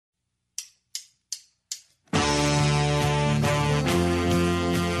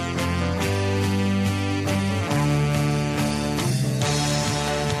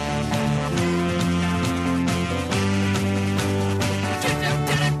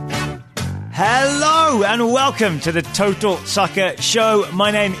Hello and welcome to the Total Soccer Show. My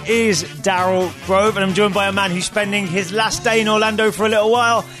name is Daryl Grove and I'm joined by a man who's spending his last day in Orlando for a little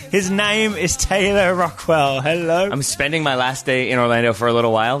while. His name is Taylor Rockwell. Hello. I'm spending my last day in Orlando for a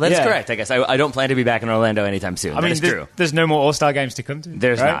little while. That's correct, I guess. I don't plan to be back in Orlando anytime soon. I mean, true. There's no more All-Star games to come to.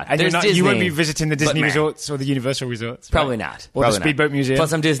 There's right? not. And There's Disney, you won't be visiting the Disney but, resorts or the Universal resorts. Right? Probably not. Or Probably the Speedboat Museum.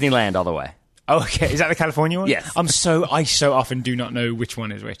 Plus, I'm Disneyland all the way. Oh, okay. Is that the California one? Yes. I so often do not know which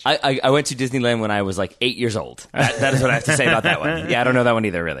one is which. I went to Disneyland when I was like 8 years old. That is what I have to say about that one. Yeah, I don't know that one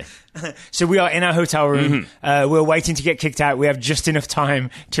either, really. So we are in our hotel room. We're waiting to get kicked out. We have just enough time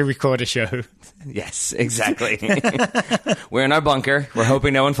to record a show. Yes, exactly. We're in our bunker. We're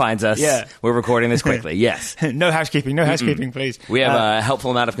hoping no one finds us. Yeah. We're recording this quickly. Yes. No housekeeping, please. We have a helpful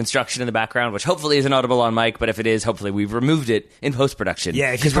amount of construction in the background, which hopefully isn't audible on mic, but if it is, hopefully we've removed it in post-production.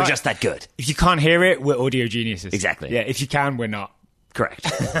 Yeah, because we're just that good. If you can't hear it, we're audio geniuses. Exactly. Yeah, if you can, we're not. Correct.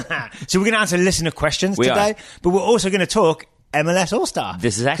 So we're going to answer listener questions today, but we're also going to talk MLS All-Star.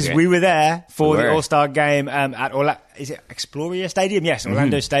 This is accurate. Because we were there for the All-Star game at is it Exploria Stadium? Yes,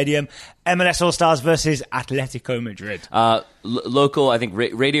 Orlando Stadium. MLS All-Stars versus Atletico Madrid. Local, I think,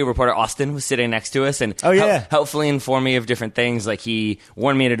 radio reporter Austin was sitting next to us and helpfully informed me of different things. Like he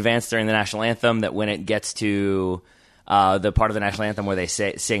warned me in advance during the national anthem that when it gets to the part of the national anthem where they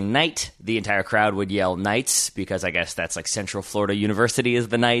sing Knight, the entire crowd would yell Knights, because I guess that's like Central Florida University is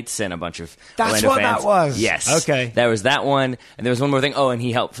the Knights, and a bunch of That's Orlando what fans. that was? Yes. Okay. There was that one, and there was one more thing. Oh, and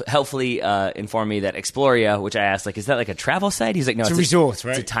he helpfully informed me that Exploria, which I asked, like, is that like a travel site? He's like, no, it's a resort,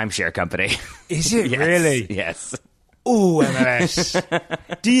 right? It's a timeshare company. Is it Yes. really? Yes. Ooh, MLS.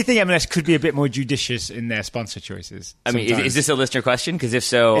 Do you think MLS could be a bit more judicious in their sponsor choices? I mean, is this a listener question? Because if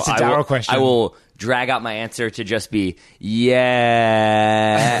so, It's a Daryl question. I will drag out my answer to just be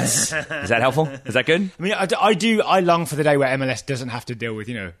yes. Is that helpful? Is that good? I mean, I long for the day where MLS doesn't have to deal with,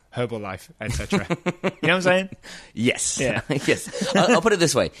 Herbalife, etc. You know what I'm saying? Yes. Yeah. Yes. I'll put it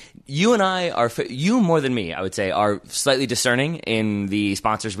this way. You and I are, you more than me, I would say, are slightly discerning in the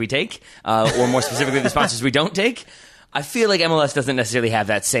sponsors we take, or more specifically, the sponsors we don't take. I feel like MLS doesn't necessarily have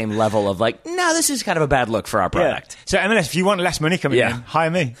that same level of like, no, this is kind of a bad look for our product. Yeah. So MLS, if you want less money coming in, hire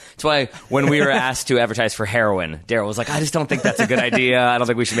me. That's why when we were asked to advertise for heroin, Daryl was like, I just don't think that's a good idea. I don't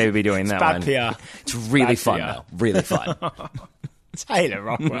think we should maybe be doing that bad one. PR. It's really Bad fun, PR. though. Really fun. Taylor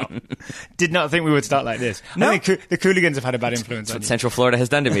Rockwell. Did not think we would start like this. No. I think the Cooligans have had a bad influence That's on what you. Central Florida has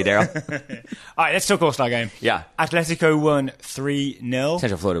done to me, Daryl. All right, let's talk All-Star game. Yeah. Atletico won 3-0.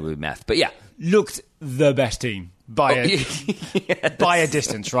 Central Florida would be meth. But yeah. Looked the best team by a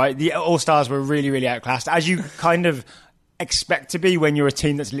distance, right? The All-Stars were really, really outclassed, as you kind of expect to be when you're a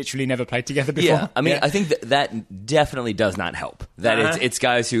team that's literally never played together before. Yeah, I mean, I think that definitely does not help. That it's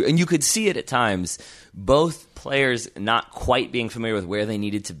guys who, and you could see it at times, both players not quite being familiar with where they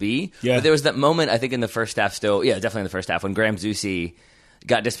needed to be. Yeah. But there was that moment, I think, in the first half definitely in the first half, when Graham Zusi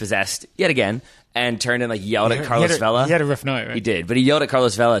got dispossessed yet again and turned and like yelled at Carlos Vela. He had a rough night, right? He did, but he yelled at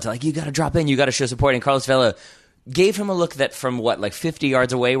Carlos Vela to like, you got to drop in, you got to show support, and Carlos Vela gave him a look that from like 50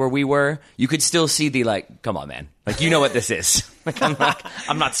 yards away where we were, you could still see the like, come on, man. Like, you know what this is. Like, I'm not sprinting back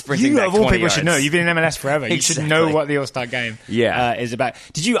 20 yards. You, of all people, should know. You've been in MLS forever. You should know what the All-Star game is about.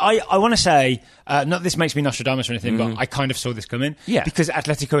 Did you? I want to say, not this makes me Nostradamus or anything, but I kind of saw this coming. Yeah. Because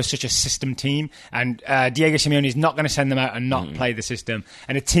Atletico is such a system team, and Diego Simeone is not going to send them out and not play the system.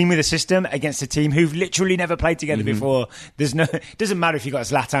 And a team with a system against a team who've literally never played together before, it doesn't matter if you got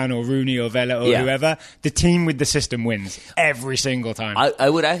Zlatan or Rooney or Vela or whoever, the team with the system wins every single time. I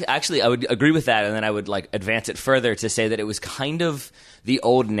would agree with that, and then I would like advance it further to say that it was kind of the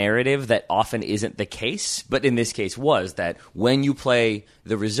old narrative that often isn't the case, but in this case was that when you play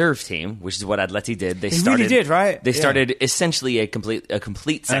the reserve team, which is what Atleti did, they really did, right? They started essentially a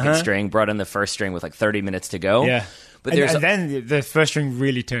complete second string, brought in the first string with like 30 minutes to go. Yeah. But and then the first string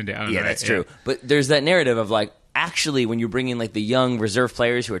really turned it on. Yeah, right? that's true. But there's that narrative of like, actually, when you bring in like the young reserve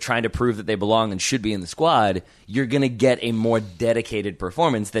players who are trying to prove that they belong and should be in the squad, you're going to get a more dedicated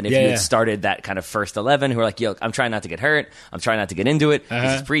performance than if you had started that kind of first 11 who are like, yo, I'm trying not to get hurt. I'm trying not to get into it.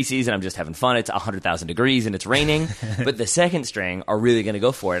 This is preseason. I'm just having fun. It's 100,000 degrees and it's raining. But the second string are really going to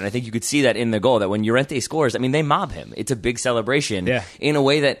go for it. And I think you could see that in the goal, that when Llorente scores, I mean, they mob him. It's a big celebration in a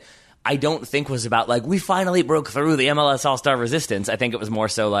way that I don't think was about like, we finally broke through the MLS All-Star resistance. I think it was more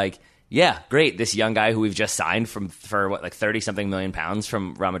so like, yeah, great. This young guy who we've just signed for what, like 30-something million pounds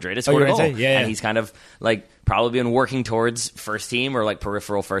from Real Madrid has scored a goal. And he's kind of like probably been working towards first team or like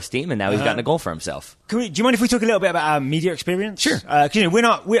peripheral first team, and now he's gotten a goal for himself. Do you mind if we talk a little bit about our media experience? Sure. Because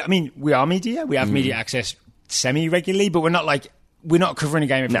we are media. We have media access semi-regularly, but we're not covering a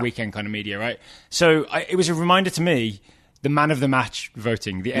game every weekend kind of media, right? So it was a reminder to me the man of the match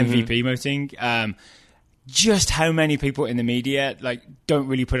voting, the MVP voting, just how many people in the media don't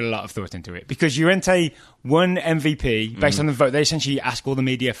really put a lot of thought into it, because Llorente won MVP based on the vote. They essentially ask all the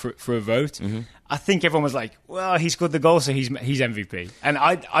media for a vote. I think everyone was like, well, he scored the goal, so he's MVP. And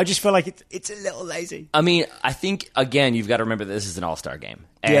I just feel like it's a little lazy. I mean, I think, again, you've got to remember that this is an all-star game.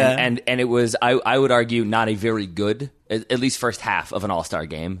 And it was, I would argue, not a very good, at least first half of an all-star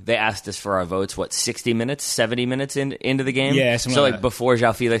game. They asked us for our votes, 60 minutes, 70 minutes into the game? Yeah, so like before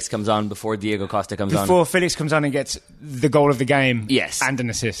João Felix comes on, before Diego Costa comes on. Before Felix comes on and gets the goal of the game and an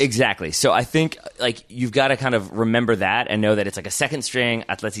assist. Exactly. So I think you've got to kind of remember that and know that it's a second-string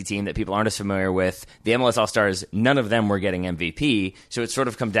Atleti team that people aren't as familiar with. The MLS All-Stars, none of them were getting MVP, so it's sort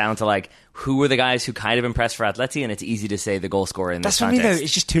of come down to who were the guys who kind of impressed for Atleti, and it's easy to say the goal scorer in this context. That's what I mean, though.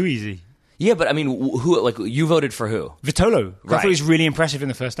 It's just too easy. Yeah, but I mean, who you voted for who? Vitolo. Right. I thought he was really impressive in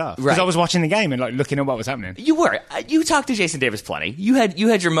the first half. Because I was watching the game and looking at what was happening. You were. You talked to Jason Davis plenty. You had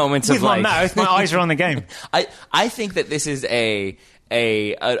your moments with of my mouth. My eyes are on the game. I think that this is an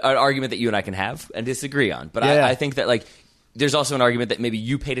argument that you and I can have and disagree on. But I think that there's also an argument that maybe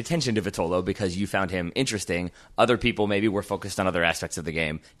you paid attention to Vitolo because you found him interesting. Other people maybe were focused on other aspects of the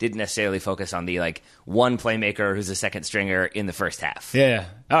game, didn't necessarily focus on the one playmaker who's a second stringer in the first half. Yeah.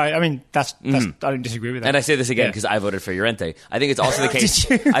 All right. I mean, that's I don't disagree with that. And I say this again because I voted for Llorente. I think it's also the case.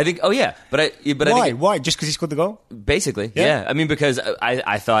 Did you? I think. Oh yeah. But why? Why? Just because he scored the goal? Basically. Yeah. I mean, because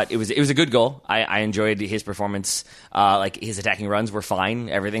I thought it was a good goal. I enjoyed his performance. His attacking runs were fine.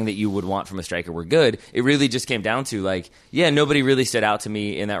 Everything that you would want from a striker were good. It really just came down to nobody really stood out to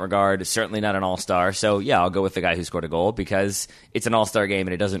me in that regard. Certainly not an all-star. So yeah, I'll go with the guy who scored a goal because it's an all-star game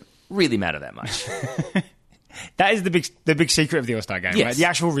and it doesn't really matter that much. That is the big secret of the All-Star game, yes. Right? The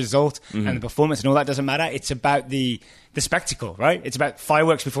actual result and the performance and all that doesn't matter. It's about the spectacle, right? It's about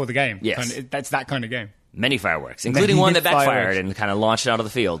fireworks before the game. Yes. That's that kind of game. Many fireworks, including one that backfired and kind of launched out of the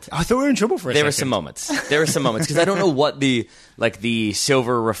field. I thought we were in trouble for a second. There were some moments because I don't know what the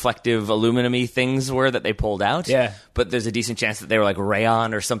silver reflective aluminum-y things were that they pulled out. Yeah. But there's a decent chance that they were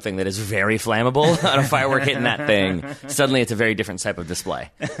rayon or something that is very flammable on a firework hitting that thing. Suddenly it's a very different type of display.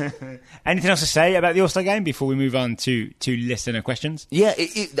 Anything else to say about the All-Star game before we move on to listener questions? Yeah,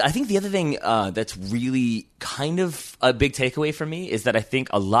 I think the other thing that's really kind of a big takeaway for me is that I think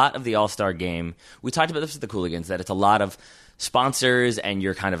a lot of the All-Star game, we talked about this with the Cooligans, that it's a lot of sponsors and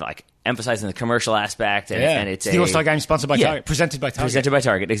you're kind of emphasizing the commercial aspect. And it's the All-Star game sponsored by Target, presented by Target. Presented by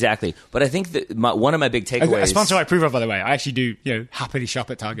Target, exactly. But I think that one of my big takeaways... A sponsor I approve of, by the way. I actually do happily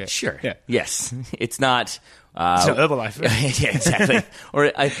shop at Target. Sure. Yeah. Yes. It's not... it's not Herbalife. Yeah, exactly.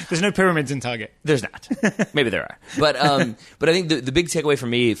 There's no pyramids in Target. There's not. Maybe there are. But I think the big takeaway for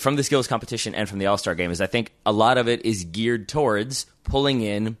me from the skills competition and from the All-Star game is I think a lot of it is geared towards pulling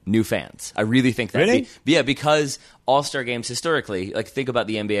in new fans. I really think that. Really? Yeah, because All-Star games historically, think about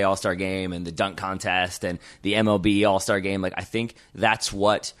the NBA All-Star game and the dunk contest and the MLB All-Star game. I think that's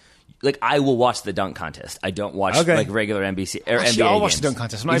what... I will watch the dunk contest. I don't watch regular NBC or NBA I'll watch games. the dunk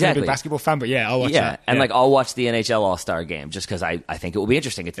contest. I'm not even a big basketball fan, but I'll watch that. And I'll watch the NHL All-Star game just because I think it will be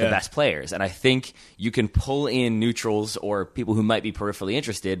interesting. It's the best players. And I think you can pull in neutrals or people who might be peripherally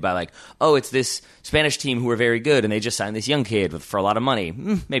interested by it's this Spanish team who are very good and they just signed this young kid for a lot of money.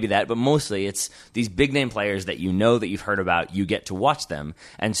 Maybe that, but mostly it's these big-name players that that you've heard about, you get to watch them.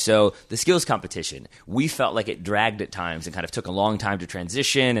 And so the skills competition, we felt like it dragged at times and kind of took a long time to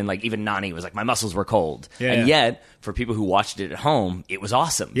transition and even Nani was my muscles were cold. And yet, for people who watched it at home, it was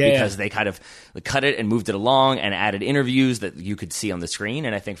awesome because they kind of cut it and moved it along and added interviews that you could see on the screen.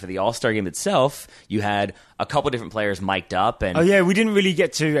 And I think for the All-Star game itself, you had a couple different players mic'd up. And we didn't really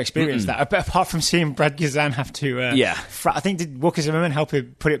get to experience that apart from seeing Brad Guzan have to. I think did Walker Zimmerman help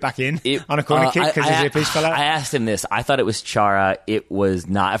him put it back in on a corner kick because his earpiece fell out? I asked him this. I thought it was Chara. It was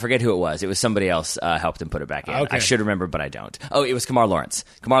not. I forget who it was. It was somebody else helped him put it back in. Okay. I should remember, but I don't. Oh, it was Kamar Lawrence.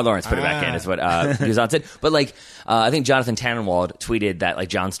 Kamar Lawrence put it back in. Is what Guzan said. But I think Jonathan Tannenwald tweeted that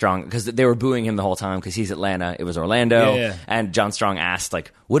John Strong, because they were booing him the whole time because he's Atlanta. It was Orlando, and John Strong asked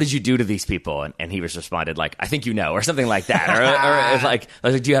what did you do to these people? And he was responded I think you know, or something like that,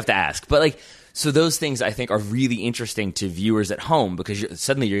 or do you have to ask? But so those things I think are really interesting to viewers at home because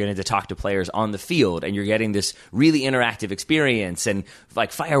suddenly you're getting to talk to players on the field and you're getting this really interactive experience and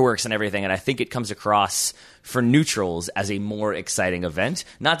fireworks and everything. And I think it comes across for neutrals as a more exciting event.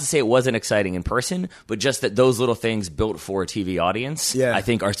 Not to say it wasn't exciting in person, but just that those little things built for a TV audience, I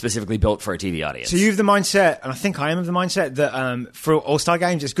think are specifically built for a TV audience. So you have the mindset, and I think I am of the mindset that for All-Star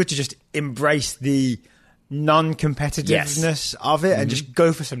games, it's good to just embrace the non-competitiveness of it and just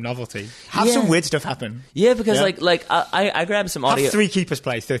go for some novelty. Have some weird stuff happen. Yeah, because I grabbed some audio. Have 3 keepers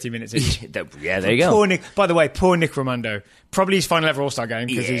play 30 minutes each. Yeah, there you go. By the way, poor Nick Raimondo. Probably his final ever All-Star game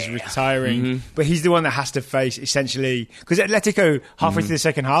because he's retiring. But he's the one that has to face, essentially... Because Atletico, halfway through the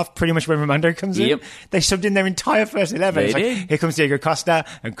second half, pretty much when Raimondo comes in, they subbed in their entire first 11. It's like, here comes Diego Costa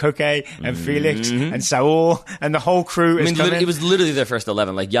and Koke and Felix and Saul and the whole crew is coming. It was literally their first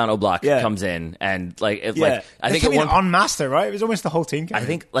 11. Like, Jan Oblak comes in and, I think it en masse, right? It was almost the whole team. I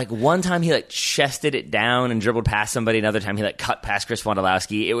think, one time he, chested it down and dribbled past somebody. Another time he, cut past Chris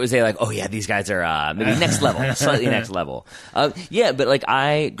Wondolowski. It was these guys are maybe next level, slightly next level. But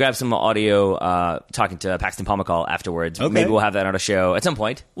I grabbed some audio talking to Paxton Pomykal afterwards. Okay. Maybe we'll have that on a show at some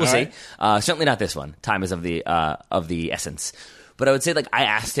point. We'll see. Right. Certainly not this one. Time is of the essence. But I would say, I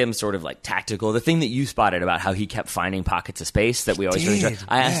asked him sort of, tactical, the thing that you spotted about how he kept finding pockets of space that we always really enjoy.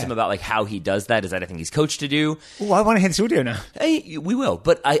 I asked him about, how he does that. Is that a thing he's coached to do? Well, I want to hear this audio now. Hey, we will.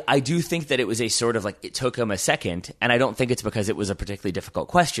 But I do think that it was a sort of, it took him a second, and I don't think it's because it was a particularly difficult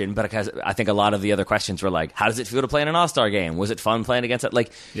question, but because I think a lot of the other questions were how does it feel to play in an All-Star game? Was it fun playing against it?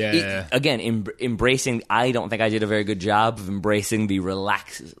 Again, embracing, I don't think I did a very good job of embracing the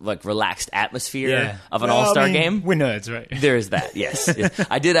relaxed atmosphere of an All-Star game. We're nerds, right? There is that, yes.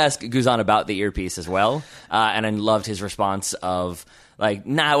 I did ask Guzan about the earpiece as well, and I loved his response of it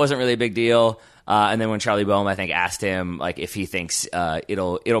wasn't really a big deal. And then when Charlie Boehm, I think, asked him if he thinks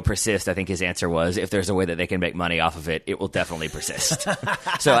it'll persist, I think his answer was, if there's a way that they can make money off of it, it will definitely persist.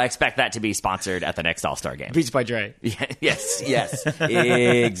 So I expect that to be sponsored at the next All-Star game. Beats by Dre. Yes,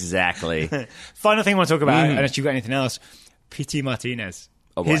 exactly. Final thing I want to talk about, unless you've got anything else, Pity Martinez.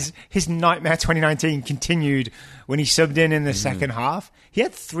 Oh, his nightmare 2019 continued when he subbed in the second half. He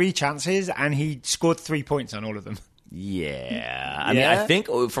had 3 chances and he scored 3 points on all of them. Yeah. I mean, I think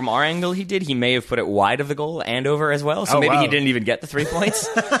from our angle he may have put it wide of the goal and over as well. So maybe he didn't even get the 3 points.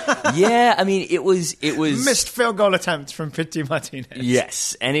 Yeah, I mean, it was missed field goal attempt from Pity Martinez.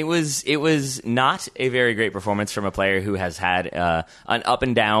 Yes, and it was not a very great performance from a player who has had an up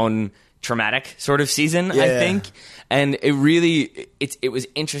and down traumatic sort of season, I think. And it really, it was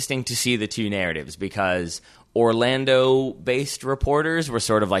interesting to see the two narratives because Orlando-based reporters were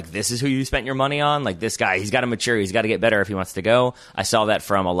sort of this is who you spent your money on. This guy, he's got to mature. He's got to get better if he wants to go. I saw that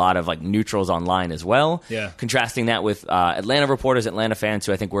from a lot of neutrals online as well. Yeah. Contrasting that with Atlanta reporters, Atlanta fans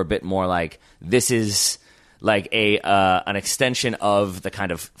who I think were a bit more this is an extension of the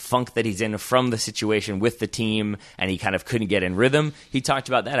kind of funk that he's in from the situation with the team, and he kind of couldn't get in rhythm. He talked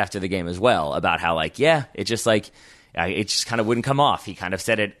about that after the game as well, about how it just kind of wouldn't come off. He kind of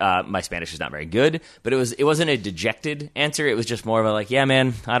said it. My Spanish is not very good, but it wasn't a dejected answer. It was just more of a yeah,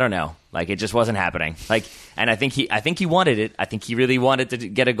 man, I don't know. It just wasn't happening. And I think he wanted it. I think he really wanted to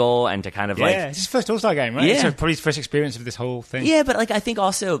get a goal and to kind of it's his first All-Star game, right? Yeah, so probably his first experience of this whole thing. Yeah, but I think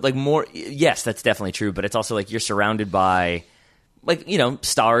also more. Yes, that's definitely true. But it's also you're surrounded by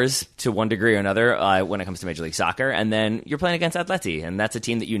stars to one degree or another when it comes to Major League Soccer, and then you're playing against Atleti, and that's a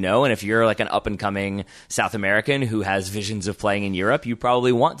team that and if you're an up-and-coming South American who has visions of playing in Europe, you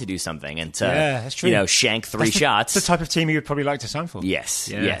probably want to do something and to, that's true. Shank 3 shots. That's the type of team you would probably like to sign for. Yes.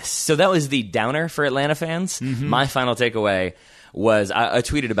 So that was the downer for Atlanta fans. My final takeaway was, I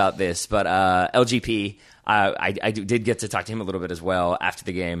tweeted about this, but LGP... I did get to talk to him a little bit as well after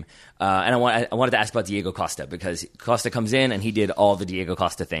the game, and I wanted to ask about Diego Costa because Costa comes in and he did all the Diego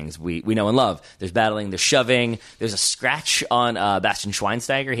Costa things we know and love. There's battling, there's shoving, there's a scratch on Bastian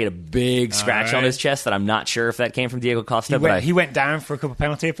Schweinsteiger. He had a big scratch on his chest that I'm not sure if that came from Diego Costa. He went down for a couple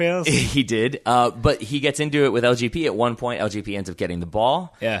penalty appeals. He did, but he gets into it with LGP. At one point, LGP ends up getting the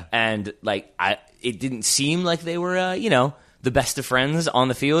ball, and it didn't seem like they were the best of friends on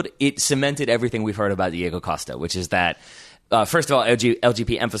the field. It cemented everything we've heard about Diego Costa, which is that, first of all,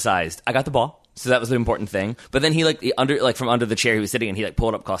 LGP emphasized, I got the ball. So that was the important thing. But then he from under the chair he was sitting in, he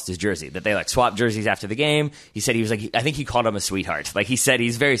pulled up Costa's jersey. That they swapped jerseys after the game. He said he was I think he called him a sweetheart. He said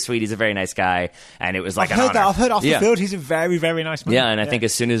he's very sweet. He's a very nice guy, and it was I've heard that. I've heard off the field he's a very, very nice man. Yeah, and I think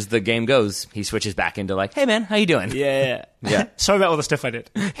as soon as the game goes, he switches back into hey man, how you doing? Yeah. Sorry about all the stuff I did.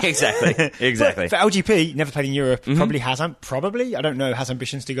 Exactly. But for LGP, never played in Europe. Probably I don't know, has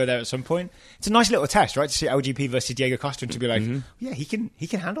ambitions to go there at some point. It's a nice little test, right? To see LGP versus Diego Costa and to be yeah, he can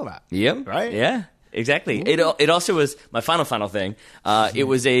handle that. Yep. Right. Yeah. Exactly. It also was my final thing. It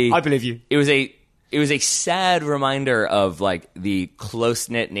was I believe you. It was a sad reminder of the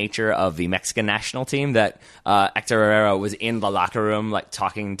close-knit nature of the Mexican national team that Hector Herrera was in the locker room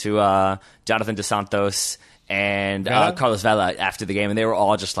talking to Jonathan Dos Santos and Carlos Vela after the game, and they were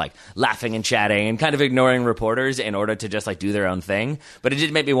all just laughing and chatting and kind of ignoring reporters in order to just do their own thing. But it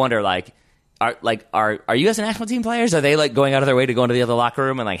did make me wonder Are you guys a national team players? Are they like going out of their way to go into the other locker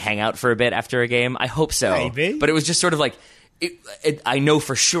room and like hang out for a bit after a game? I hope so. Maybe. But it was just sort of like, I know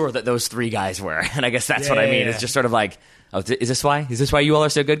for sure that those three guys were, and I guess that's what I mean. It's just sort of like, oh, is this why? Is this why you all are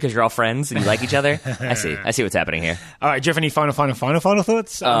so good? Because you're all friends and you like each other? I see what's happening here. All right, do you have any final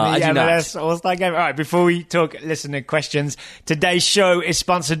thoughts on the MLS All-Star Game? All right, before we talk listener questions, today's show is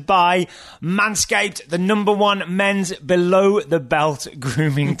sponsored by Manscaped, the #1 men's below-the-belt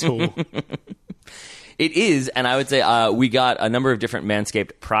grooming tool. It is, and I would say we got a number of different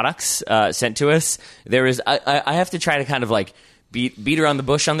Manscaped products sent to us. There is, I have to try to kind of like beat around the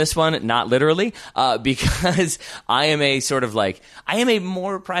bush on this one, not literally, because I am a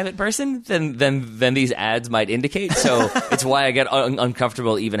more private person than these ads might indicate. So it's why I get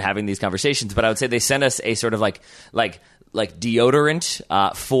uncomfortable even having these conversations. But I would say they sent us a sort of like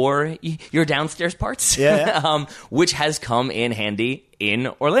deodorant for your downstairs parts, which has come in handy in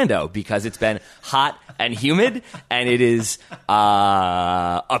Orlando because it's been hot and humid and it is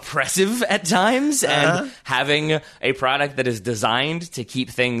oppressive at times. And having a product that is designed to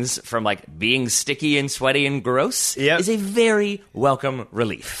keep things from like being sticky and sweaty and gross is a very welcome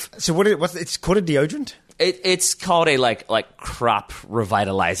relief. So what's it's called a deodorant? It's called a like crop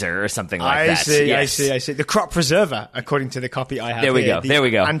revitalizer or something like that. I see. The crop preserver, according to the copy I have. There we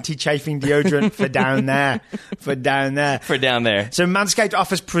go. Anti-chafing deodorant for down there. For down there. So Manscaped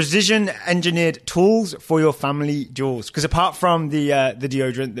offers precision-engineered tools for your family jewels. Because apart from the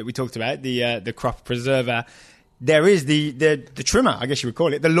deodorant that we talked about, the crop preserver, there is the trimmer, I guess you would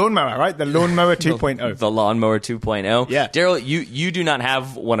call it. The lawnmower, right? The lawnmower 2.0. The lawnmower 2.0. Yeah. Daryl, you do not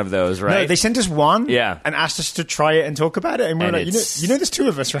have one of those, right? No, they sent us one and asked us to try it and talk about it. And we were like, you know there's two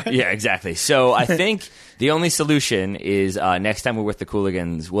of us, right? Yeah, exactly. So I think the only solution is next time we're with the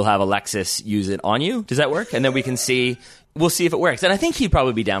Cooligans, we'll have Alexis use it on you. Does that work? And then we can see... We'll see if it works. And I think he'd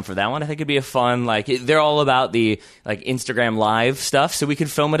probably be down for that one. I think it'd be a fun, they're all about the, Instagram Live stuff, so we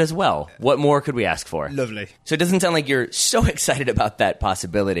could film it as well. What more could we ask for? Lovely. So it doesn't sound like you're so excited about that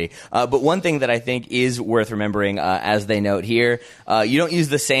possibility. But one thing that I think is worth remembering, as they note here, you don't use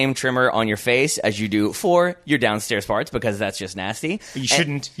the same trimmer on your face as you do for your downstairs parts, because that's just nasty. You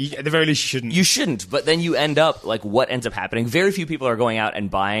shouldn't. At the very least, you shouldn't. You shouldn't. But then you end up, what ends up happening, very few people are going out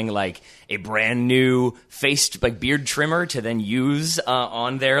and buying, a brand new face, beard trimmer to then use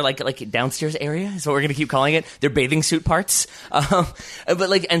on their downstairs area is what we're going to keep calling it. Their bathing suit parts.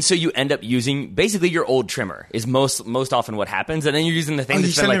 And so you end up using basically your old trimmer is most often what happens. And then you're using the thing that's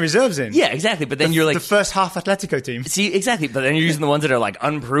you send the reserves in. Yeah, exactly. But then you're the first half Atletico team. See, exactly. But then you're using the ones that are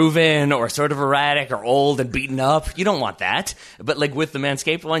unproven or sort of erratic or old and beaten up. You don't want that. But with the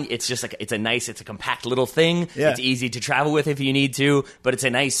Manscaped one, it's just it's a compact little thing. Yeah. It's easy to travel with if you need to, but it's a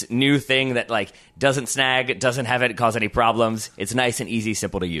nice new thing that doesn't snag, doesn't have it cause any problems. It's nice and easy,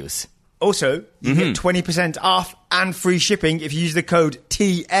 simple to use. Also, you get 20% off and free shipping if you use the code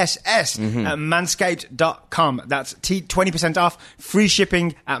TSS at manscaped.com. That's 20% off, free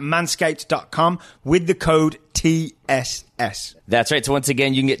shipping at manscaped.com with the code TSS. That's right. So once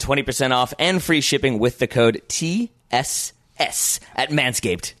again, you can get 20% off and free shipping with the code TSS at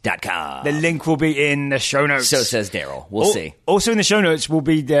manscaped.com. The link will be in the show notes. So says Daryl. We'll see. Also in the show notes will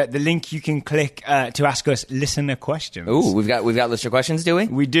be the link you can click to ask us listener questions. Ooh, we've got listener questions, do we?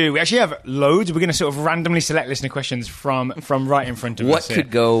 We do. We actually have loads. We're going to sort of randomly select listener questions from right in front of us. What could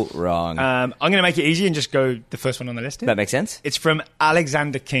go wrong? I'm going to make it easy and just go the first one on the list. That makes sense. It's from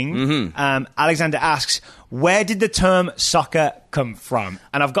Alexander King. Alexander asks, where did the term soccer come from?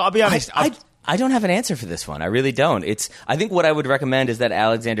 And I've got to be honest, I don't have an answer for this one. I really don't. I think what I would recommend is that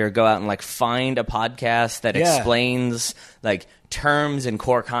Alexander go out and find a podcast that explains terms and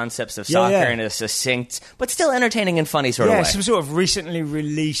core concepts of soccer in a succinct but still entertaining and funny sort of way. Yeah, some sort of recently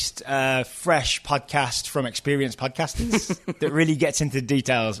released fresh podcast from experienced podcasters that really gets into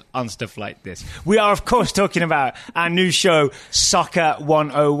details on stuff like this. We are, of course, talking about our new show, Soccer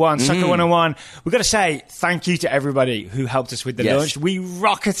 101. Soccer 101, we've got to say thank you to everybody who helped us with the launch. We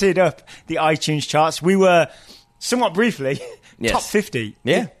rocketed up the iTunes charts. We were, somewhat briefly... Top 50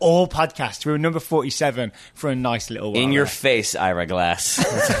 in all podcasts. We were number 47 for a nice little while. In your face, Ira Glass.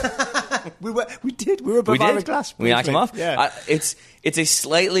 We did. We were above Ira Glass. We knocked him off? Yeah. It's a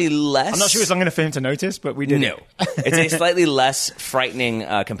slightly less... I'm not sure it's long enough for him to notice, but we did. No. It's a slightly less frightening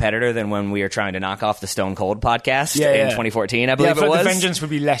competitor than when we were trying to knock off the Stone Cold podcast in 2014, I believe it was. The vengeance would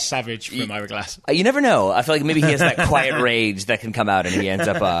be less savage from Ira Glass. You never know. I feel like maybe he has that quiet rage that can come out and he ends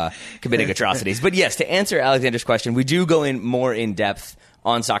up committing atrocities. But yes, to answer Alexander's question, we do go in more in depth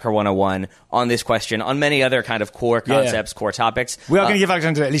on Soccer 101, on this question, on many other kind of core concepts, core topics. We are going to give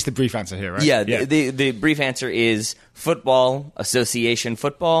Alexander at least the brief answer here, right? Yeah. The brief answer is football, association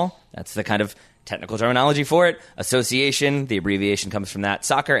football, That's the kind of technical terminology for it. Association, the abbreviation comes from that.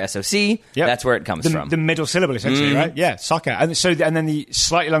 Soccer, SOC, that's where it comes from. The middle syllable, essentially, right? Yeah, soccer. And then the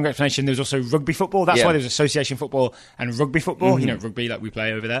slightly longer explanation, there was also rugby football. That's why there was association football and rugby football. You know, rugby like we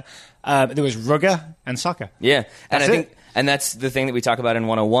play over there. There was rugger and soccer. Yeah, and that's the thing that we talk about in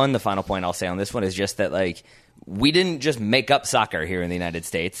 101. The final point I'll say on this one is just that, like, we didn't just make up soccer here in the United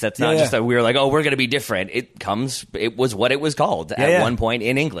States. That's not just that we were like, oh, we're going to be different. It was what it was called at one point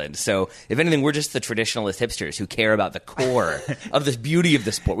in England. So if anything, we're just the traditionalist hipsters who care about the core of the beauty of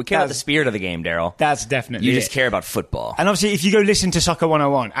the sport. We care about the spirit of the game, Daryl. That's definitely You just care about football. And obviously, if you go listen to Soccer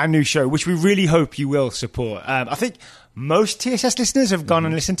 101, our new show, which we really hope you will support, I think most TSS listeners have gone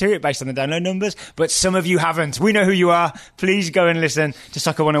and listened to it based on the download numbers, but some of you haven't. We know who you are. Please go and listen to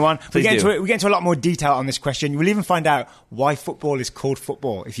Soccer 101. We get into a lot more detail on this question. We'll even find out why football is called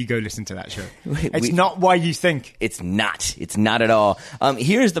football if you go listen to that show. It's not why you think. It's not. It's not at all.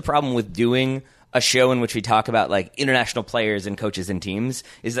 Here's the problem with doing a show in which we talk about like international players and coaches and teams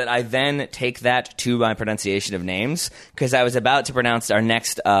is that I then take that to my pronunciation of names because I was about to pronounce our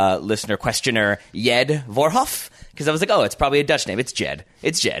next listener questioner, Jed Voorhoff. Because I was like, oh, it's probably a Dutch name. It's Jed.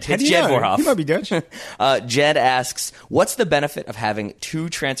 It's Jed. It's Jed Voorhoff. You might be Dutch. Jed asks, what's the benefit of having 2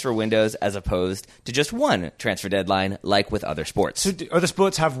 transfer windows as opposed to just 1 transfer deadline like with other sports? So do other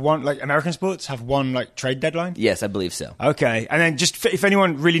sports have one, like American sports have one like trade deadline? Yes, I believe so. Okay. And then just if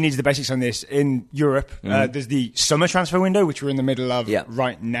anyone really needs the basics on this, in Europe, there's the summer transfer window, which we're in the middle of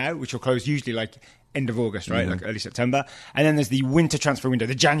right now, which will close usually like end of August, right? Like early September. And then there's the winter transfer window,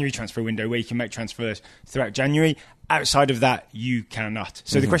 the January transfer window, where you can make transfers throughout January. Outside of that, you cannot.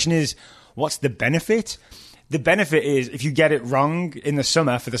 So the question is, what's the benefit? The benefit is if you get it wrong in the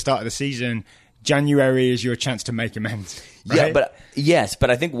summer for the start of the season, January is your chance to make amends. Right? Yeah, but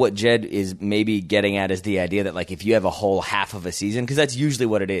I think what Jed is maybe getting at is the idea that like if you have a whole half of a season, because that's usually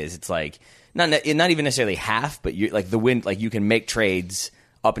what it is. It's like not even necessarily half, but you like the win, like you can make trades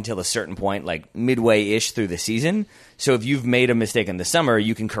up until a certain point, like midway-ish through the season. So if you've made a mistake in the summer,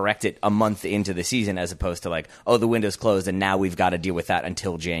 you can correct it a month into the season as opposed to like, oh, the window's closed and now we've got to deal with that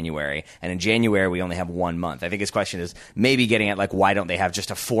until January. And in January, we only have 1 month. I think his question is maybe getting at like, why don't they have just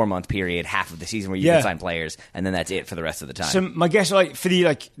a 4-month period, half of the season where you can sign players and then that's it for the rest of the time? So my guess, like for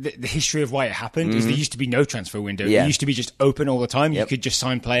the history of why it happened is there used to be no transfer window. It used to be just open all the time. You could just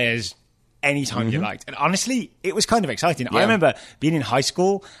sign players anytime you liked. And honestly, it was kind of exciting. I remember being in high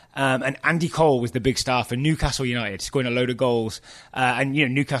school and Andy Cole was the big star for Newcastle United, scoring a load of goals. And, you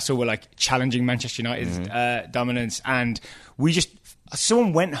know, Newcastle were like challenging Manchester United's dominance. And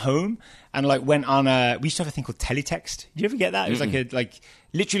someone went home and like went on we used to have a thing called teletext. Did you ever get that? It was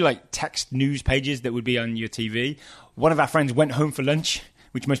literally like text news pages that would be on your TV. One of our friends went home for lunch,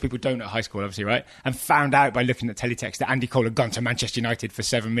 which most people don't at high school, obviously, right? And found out by looking at teletext that Andy Cole had gone to Manchester United for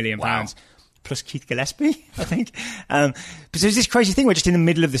 £7 million. Wow. Plus Keith Gillespie, I think. But there's this crazy thing where just in the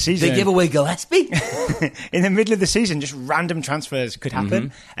middle of the season... They give away Gillespie? In the middle of the season, just random transfers could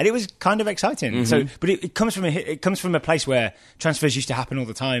happen. And it was kind of exciting. So, but it comes from a place where transfers used to happen all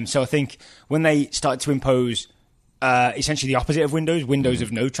the time. So I think when they started to impose... essentially the opposite of windows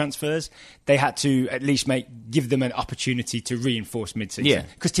of no transfers, they had to at least give them an opportunity to reinforce mid-season.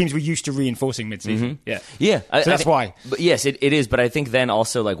 Because teams were used to reinforcing mid-season. So that's why. But yes, it is. But I think then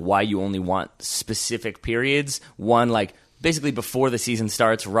also like why you only want specific periods. One, like basically before the season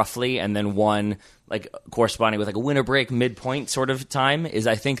starts roughly, and then one like corresponding with like a winter break midpoint sort of time is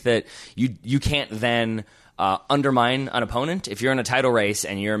I think that you can't then... undermine an opponent. If you're in a title race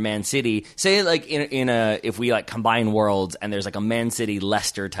and you're Man City, say like if we like combine worlds and there's like a Man City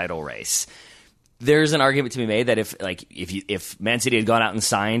Leicester title race, there's an argument to be made that if Man City had gone out and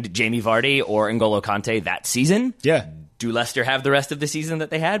signed Jamie Vardy or N'Golo Kante that season, do Leicester have the rest of the season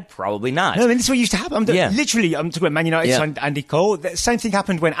that they had? Probably not. No, I mean, this is what used to happen. Literally, I'm talking about Man United signed Andy Cole. The same thing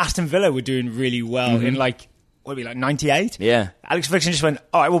happened when Aston Villa were doing really well in like 98? Yeah. Alex Ferguson just went,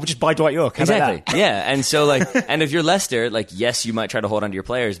 all right, well, we'll just buy Dwight York. Exactly. Yeah. And so, like, and if you're Leicester, like, yes, you might try to hold on to your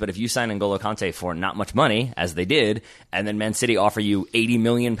players, but if you sign N'Golo Kante for not much money, as they did, and then Man City offer you £80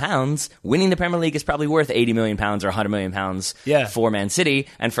 million, winning the Premier League is probably worth £80 million or £100 million for Man City.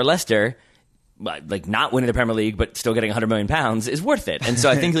 And for Leicester, like not winning the Premier League but still getting £100 million is worth it. And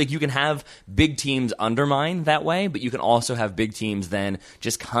so I think like you can have big teams undermine that way, but you can also have big teams then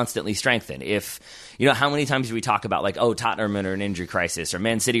just constantly strengthen. If you know how many times do we talk about like, oh, Tottenham are in an injury crisis or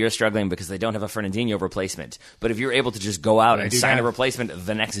Man City are struggling because they don't have a Fernandinho replacement. But if you're able to just go out and sign a replacement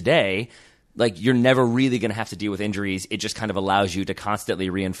the next day, like you're never really going to have to deal with injuries. It just kind of allows you to constantly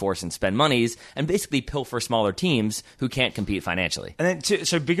reinforce and spend monies and basically pilfer smaller teams who can't compete financially. And then,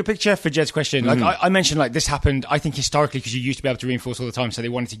 so bigger picture for Jed's question, like I mentioned, like this happened, I think historically, because you used to be able to reinforce all the time, so they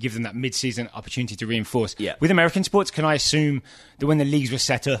wanted to give them that mid-season opportunity to reinforce. Yeah. With American sports, can I assume that when the leagues were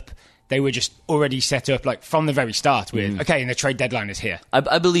set up, they were just already set up like from the very start with, okay, and the trade deadline is here?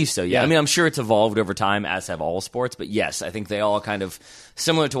 I believe so, yeah. I mean, I'm sure it's evolved over time, as have all sports, but yes, I think they all kind of,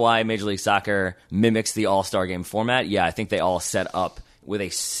 similar to why Major League Soccer mimics the All-Star Game format, yeah, I think they all set up with a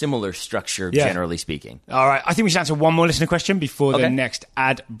similar structure, generally speaking. All right, I think we should answer one more listener question before the next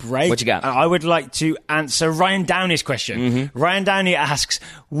ad break. What you got? I would like to answer Ryan Downey's question. Ryan Downey asks,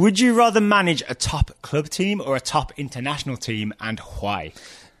 would you rather manage a top club team or a top international team, and why?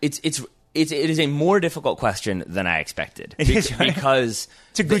 It is a more difficult question than I expected. It is, right? Because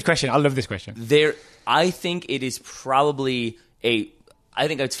it's a good question. I love this question. I think it is probably I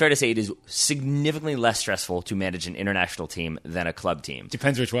think it's fair to say it is significantly less stressful to manage an international team than a club team.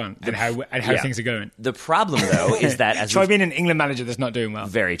 Depends which one and how things are going. The problem, though, is that try being an England manager that's not doing well.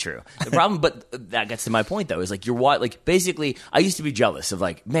 Very true. The problem, but that gets to my point, though, is like basically, I used to be jealous of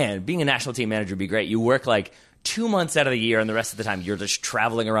like, man, being a national team manager would be great. You work like 2 months out of the year, and the rest of the time you're just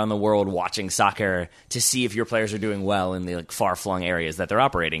traveling around the world watching soccer to see if your players are doing well in the like far-flung areas that they're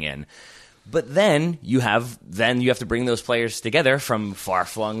operating in. But then you have to bring those players together from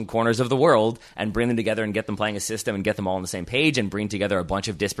far-flung corners of the world and bring them together and get them playing a system and get them all on the same page and bring together a bunch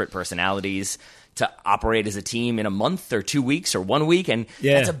of disparate personalities to operate as a team in a month or 2 weeks or 1 week. And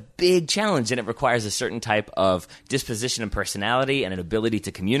that's a big challenge, and it requires a certain type of disposition and personality and an ability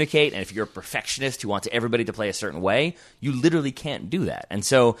to communicate. And if you're a perfectionist who wants everybody to play a certain way, you literally can't do that. And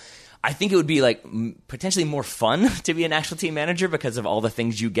so I think it would be like potentially more fun to be a national team manager because of all the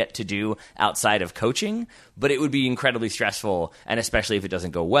things you get to do outside of coaching, but it would be incredibly stressful, and especially if it doesn't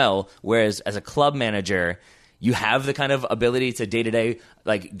go well. Whereas as a club manager, you have the kind of ability to day-to-day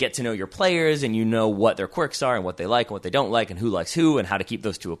like get to know your players, and you know what their quirks are and what they like and what they don't like and who likes who and how to keep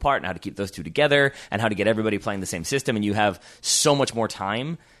those two apart and how to keep those two together and how to get everybody playing the same system. And you have so much more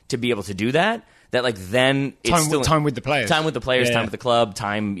time to be able to do that. That like then it's time with the players, time with the club,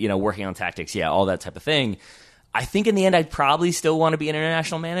 time working on tactics, all that type of thing. I think in the end, I'd probably still want to be an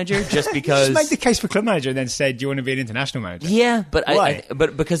international manager just because... Just make the case for club manager and then say, do you want to be an international manager? Yeah, but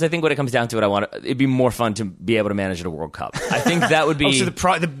but because I think when it comes down to it, it'd be more fun to be able to manage at a World Cup. I think that would be... So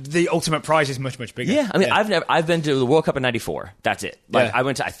the ultimate prize is much, much bigger. Yeah, I mean, I've been to the World Cup in '94. That's it. Like I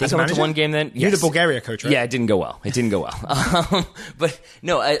went to one game then. You're the Bulgaria coach, right? Yeah, it didn't go well. But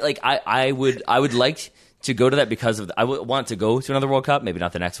no, I would like to go to that because of I would want to go to another World Cup, maybe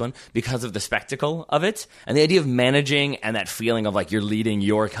not the next one, because of the spectacle of it and the idea of managing and that feeling of like you're leading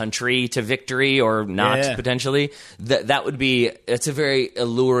your country to victory or not potentially. That would be, it's a very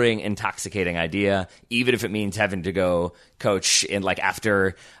alluring, intoxicating idea, even if it means having to go coach in like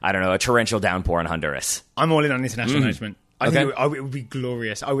after, I don't know, a torrential downpour in Honduras. I'm all in on international management. I think it would be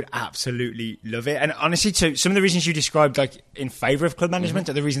glorious. I would absolutely love it. And honestly, so some of the reasons you described like in favour of club management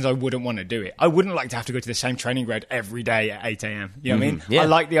are the reasons I wouldn't want to do it. I wouldn't like to have to go to the same training ground every day at 8 a.m. You know what I mean? Yeah. I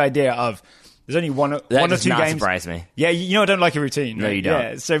like the idea of there's only one or two games. That does not surprise me. Yeah, I don't like a routine. Right? No, you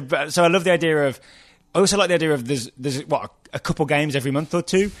don't. Yeah, so I love the idea of... I also like the idea of there's a couple games every month or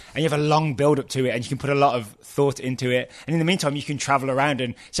two, and you have a long build up to it, and you can put a lot of thought into it. And in the meantime, you can travel around.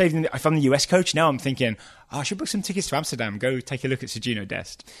 And say if I'm the US coach now, I'm thinking, I should book some tickets to Amsterdam, go take a look at Sergiño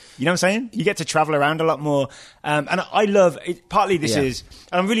Dest. You know what I'm saying? You get to travel around a lot more. And I love it. Partly this is,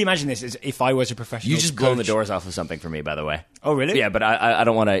 and I'm really imagining this as if I was a professional. You just blown the doors off of something for me, by the way. Oh, really? Yeah, but I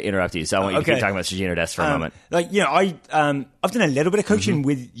don't want to interrupt you, so I want you to keep talking about Sergiño Dest for a moment. I've done a little bit of coaching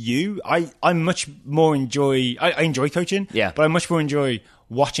with you. I much more enjoy. I enjoy coaching. Yeah. But I much more enjoy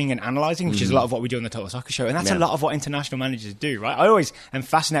watching and analysing, which is a lot of what we do on the Total Soccer Show. And that's a lot of what international managers do, right? I always am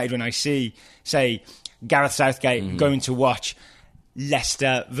fascinated when I see, say, Gareth Southgate going to watch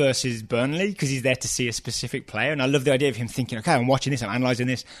Leicester versus Burnley because he's there to see a specific player. And I love the idea of him thinking, okay, I'm watching this, I'm analysing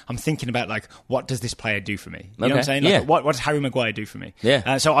this, I'm thinking about, like, what does this player do for me? You know what I'm saying? Like, what does Harry Maguire do for me?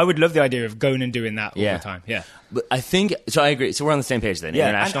 Yeah. So I would love the idea of going and doing that all the time. Yeah. But I think, so I agree. So we're on the same page then,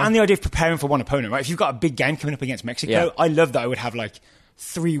 international. And the idea of preparing for one opponent, right? If you've got a big game coming up against Mexico, I love that I would have, like,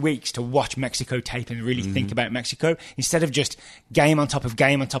 3 weeks to watch Mexico tape and really think about Mexico instead of just game on top of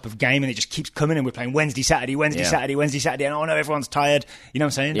game on top of game, and it just keeps coming and we're playing Wednesday, Saturday, and oh no, everyone's tired. You know what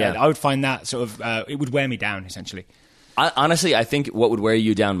I'm saying? Yeah. I would find that sort of, it would wear me down essentially. Honestly, I think what would wear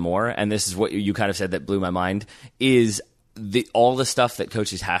you down more, and this is what you kind of said that blew my mind, is all the stuff that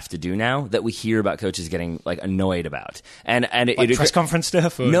coaches have to do now that we hear about coaches getting like annoyed about, and like press conference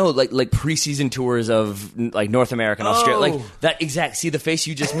stuff. Or? No, like preseason tours of like North America and Australia, like that exact. See the face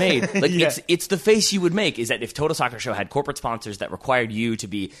you just made. Like it's the face you would make. Is that if Total Soccer Show had corporate sponsors that required you to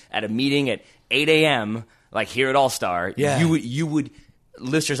be at a meeting at 8 a.m. like here at All Star, you would.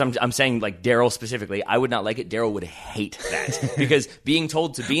 Listeners, I'm saying like Daryl specifically. I would not like it. Daryl would hate that because being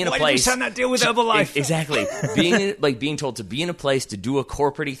told to be in a place. Why did you sign that deal with Herbalife? Exactly. being told to be in a place to do a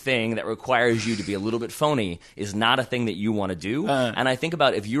corporate-y thing that requires you to be a little bit phony is not a thing that you want to do. And I think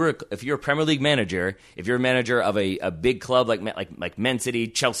about if you're a Premier League manager, if you're a manager of a big club like Man City,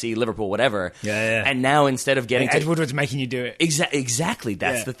 Chelsea, Liverpool, whatever. And now instead of getting Ed Woodward's making you do it. Exactly.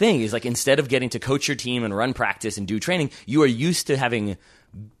 That's the thing. Is like instead of getting to coach your team and run practice and do training, you are used to having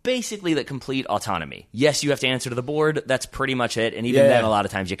basically the complete autonomy. Yes, you have to answer to the board. That's pretty much it. And even then, a lot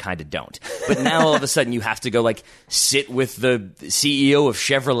of times you kind of don't. But now all of a sudden you have to go like sit with the CEO of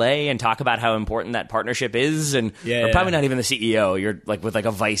Chevrolet and talk about how important that partnership is. And or probably not even the CEO. You're like with like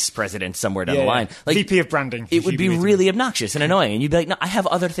a vice president somewhere down the line. Like VP of branding. It would be really obnoxious and annoying. And you'd be like, no, I have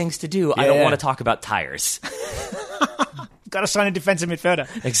other things to do. I don't want to talk about tires. Got to sign a defensive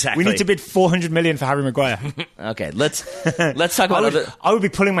midfielder. Exactly. We need to bid $400 million for Harry Maguire. Okay, let's talk about I would be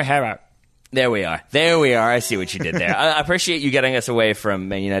pulling my hair out. There we are. I see what you did there. I appreciate you getting us away from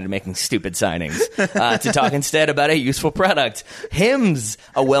Man United making stupid signings to talk instead about a useful product. Hims,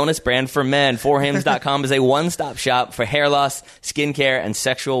 a wellness brand for men. 4hims.com is a one-stop shop for hair loss, skincare, and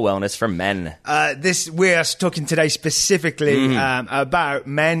sexual wellness for men. We're talking today specifically about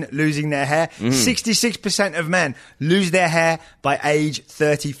men losing their hair. 66% of men lose their hair by age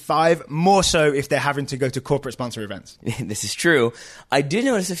 35, more so if they're having to go to corporate sponsor events. This is true. I did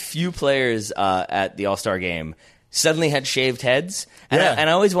notice a few players at the All-Star game suddenly had shaved heads. And,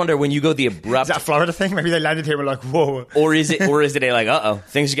 I always wonder when you go the abrupt... Is that a Florida thing? Maybe they landed here and were like, whoa. Or is it a like, uh-oh,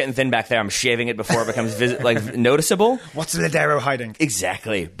 things are getting thin back there. I'm shaving it before it becomes noticeable. What's Ladero hiding?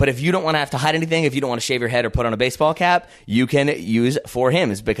 Exactly. But if you don't want to have to hide anything, if you don't want to shave your head or put on a baseball cap, you can use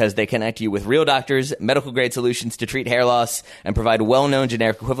 4Hims because they connect you with real doctors, medical-grade solutions to treat hair loss, and provide well-known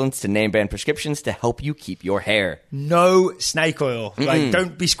generic equivalents to name-brand prescriptions to help you keep your hair. No snake oil. Like,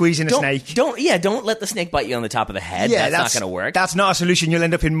 don't be squeezing a snake. Don't let the snake bite you on the top of the head. That's not going to work. That's not a solution. You'll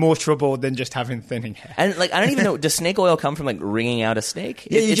end up in more trouble than just having thinning hair. And like, I don't even know. Does snake oil come from like wringing out a snake?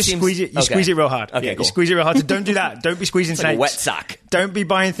 You just squeeze it. You squeeze it real hard. Okay, cool. You squeeze it real hard. So don't do that. Don't be squeezing snakes. Like a wet sock. Don't be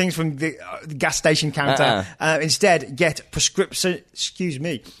buying things from the gas station counter. Instead, get prescription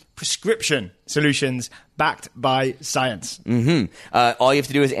solutions backed by science. All you have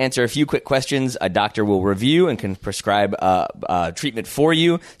to do is answer a few quick questions. A doctor will review and can prescribe treatment for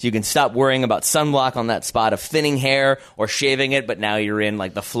you, so you can stop worrying about sunblock on that spot of thinning hair or shaving it. But now you're in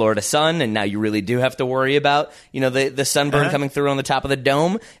like the Florida sun, and now you really do have to worry about the sunburn coming through on the top of the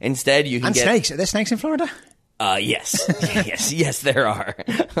dome. Instead, you can get snakes. Are there snakes in Florida? Yes, there are.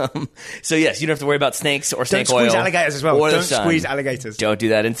 So yes, you don't have to worry about snakes or snake oil. Don't squeeze alligators as well. Don't squeeze alligators. Don't do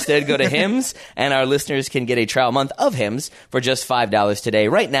that. Instead, go to Hims, and our listeners can get a trial month of Hims for just $5 today,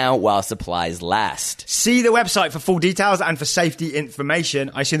 right now, while supplies last. See the website for full details and for safety information.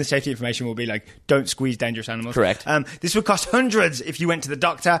 I assume the safety information will be like, don't squeeze dangerous animals. Correct. This would cost hundreds if you went to the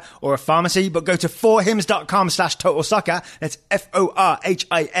doctor or a pharmacy, but go to 4hims.com/total soccer. That's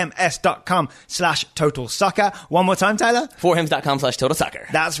FORHIMS.com/total soccer. One more time, Tyler. 4hims.com/total soccer.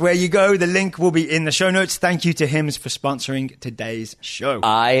 That's where you go. The link will be in the show notes. Thank you to Hims for sponsoring today's show.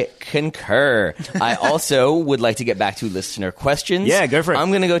 I concur. I also would like to get back to listener questions. Yeah, go for it. I'm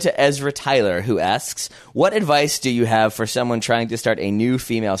going to go to Ezra Tyler, who asks, what advice do you have for someone trying to start a new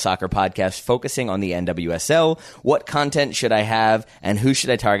female soccer podcast focusing on the NWSL? What content should I have, and who should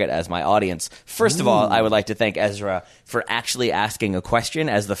I target as my audience? First of all, I would like to thank Ezra for actually asking a question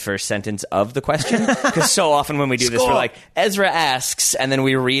as the first sentence of the question, because so often when we do this, we're like, Ezra asks, and then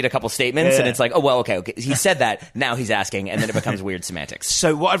we read a couple statements, and it's like, oh, well, okay, he said that, now he's asking, and then it becomes weird semantics.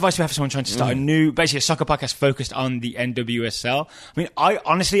 So what advice do we have for someone trying to start basically a soccer podcast focused on the NWSL? I mean, I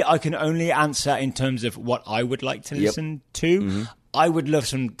can only answer in terms of what I would like to listen to. I would love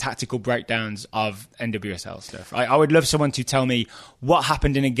some tactical breakdowns of NWSL stuff. I would love someone to tell me what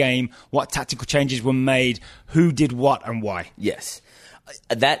happened in a game, what tactical changes were made, who did what, and why. Yes.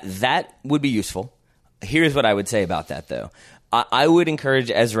 That would be useful. Here's what I would say about that, though. I would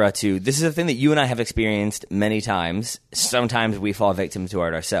encourage Ezra to, this is a thing that you and I have experienced many times, sometimes we fall victim to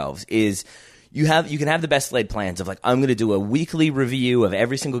it ourselves, is you can have the best laid plans of like, I'm going to do a weekly review of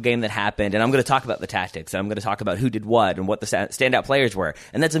every single game that happened, and I'm going to talk about the tactics, and I'm going to talk about who did what and what the standout players were,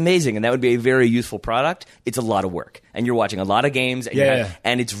 and that's amazing, and that would be a very useful product. It's a lot of work, and you're watching a lot of games, and,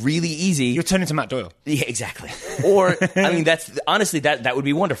 and it's really easy. You're turning to Matt Doyle. Yeah, exactly. Or I mean, that's honestly that would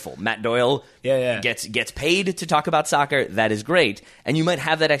be wonderful. Matt Doyle gets paid to talk about soccer. That is great, and you might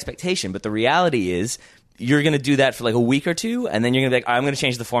have that expectation, but the reality is, you're going to do that for like a week or two, and then you're going to be like, I'm going to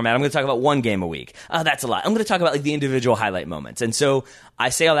change the format. I'm going to talk about one game a week. Oh, that's a lot. I'm going to talk about like the individual highlight moments. And so I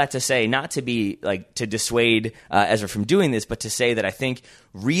say all that to say, not to be like to dissuade Ezra from doing this, but to say that I think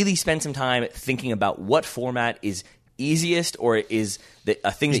really spend some time thinking about what format is easiest or is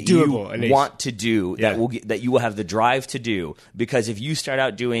a thing that doable, you want to do that you will have the drive to do. Because if you start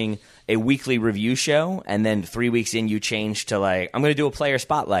out doing a weekly review show and then 3 weeks in you change to like, I'm going to do a player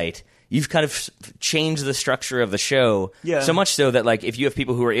spotlight, you've kind of changed the structure of the show so much so that, like, if you have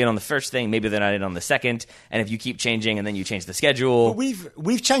people who are in on the first thing, maybe they're not in on the second, and if you keep changing and then you change the schedule. But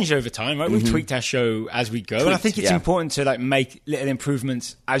we've changed over time, right? We've tweaked our show as we go, and I think it's important to like make little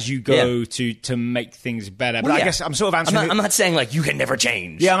improvements as you go to make things better. But I guess I'm sort of answering. I'm not saying like you can never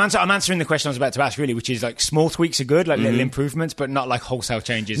change. Yeah, I'm answering the question I was about to ask, really, which is like small tweaks are good, like little improvements, but not like wholesale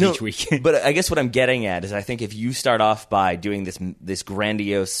changes each week. But I guess what I'm getting at is I think if you start off by doing this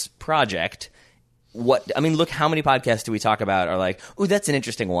grandiose project, look, how many podcasts do we talk about are like, oh, that's an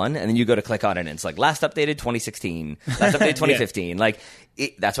interesting one, and then you go to click on it and it's like last updated 2016, last updated 2015. Like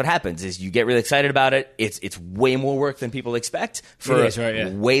that's what happens is you get really excited about it. It's way more work than people expect for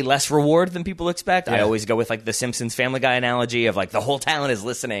way less reward than people expect. I always go with like the Simpsons Family Guy analogy of like the whole town is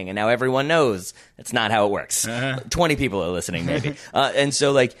listening and now everyone knows. That's not how it works. 20 people are listening maybe. And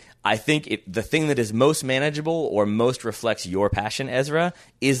so like, I think the thing that is most manageable or most reflects your passion, Ezra,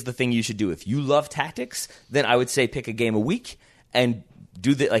 is the thing you should do. If you love tactics, then I would say pick a game a week and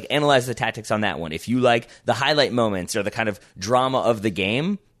analyze the tactics on that one. If you like the highlight moments or the kind of drama of the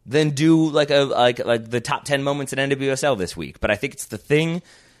game, then do like the top 10 moments in NWSL this week. But I think it's the thing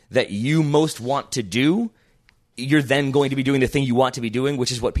that you most want to do. You're then going to be doing the thing you want to be doing,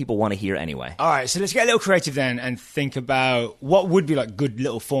 which is what people want to hear anyway. All right, so let's get a little creative then and think about what would be like good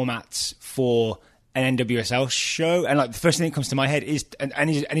little formats for an NWSL show. And like the first thing that comes to my head is and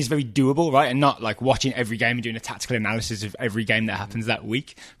is very doable, right? And not like watching every game and doing a tactical analysis of every game that happens that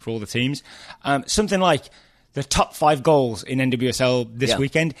week for all the teams. Something like the top 5 goals in NWSL this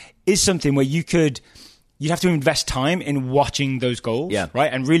weekend is something where you'd have to invest time in watching those goals,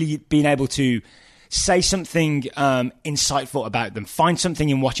 right? And really being able to say something insightful about them. Find something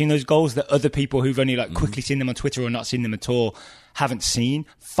in watching those goals that other people who've only like quickly seen them on Twitter or not seen them at all haven't seen.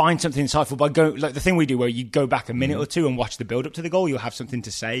 Find something insightful by like the thing we do where you go back a minute or two and watch the build up to the goal. You'll have something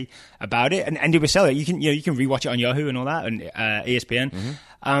to say about it. And NWSL, you can rewatch it on Yahoo and all that and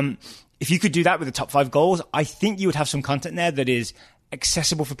ESPN. If you could do that with the top 5 goals, I think you would have some content there that is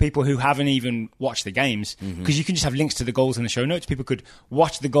accessible for people who haven't even watched the games, because you can just have links to the goals in the show notes. People could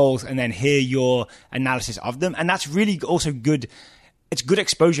watch the goals and then hear your analysis of them, and that's really also good. It's good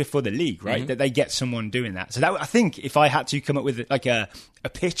exposure for the league, right? That they get someone doing that. So that, I think if I had to come up with like a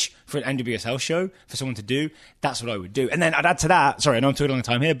pitch for an NWSL show for someone to do, that's what I would do. And then I'd add to that, sorry, I know I'm talking a long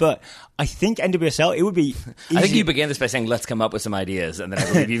time here, but I think NWSL, it would be easy. I think you began this by saying, let's come up with some ideas, and then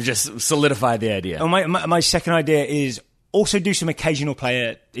I believe you've just solidified the idea. Oh, my second idea is also do some occasional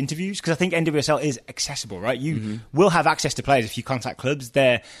player interviews, because I think NWSL is accessible, right? You will have access to players if you contact clubs.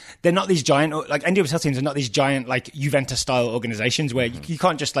 They're not these giant, like NWSL teams are not these giant like Juventus-style organizations where you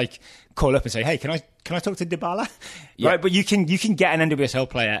can't just like call up and say, hey, can I talk to Dybala? Right? But you can get an NWSL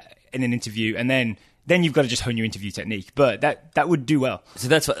player in an interview, and then you've got to just hone your interview technique. But that would do well. So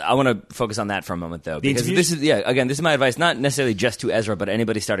that's what I want to focus on that for a moment, though, because this is my advice, not necessarily just to Ezra, but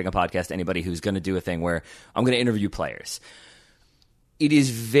anybody starting a podcast, anybody who's going to do a thing where I'm going to interview players. It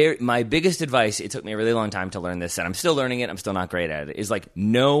is my biggest advice. It took me a really long time to learn this, and I'm still learning it. I'm still not great at it. Is like,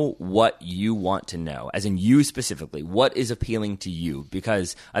 know what you want to know, as in you specifically. What is appealing to you?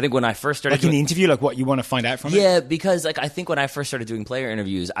 Because I think when I first started, like in the interview, like what you want to find out from it. Yeah, because like I think when I first started doing player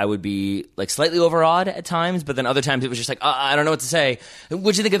interviews, I would be like slightly overawed at times, but then other times it was just like, I don't know what to say.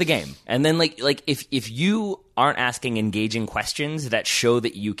 What'd you think of the game? And then like if you aren't asking engaging questions that show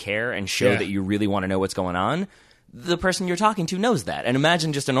that you care and show that you really want to know what's going on, the person you're talking to knows that. And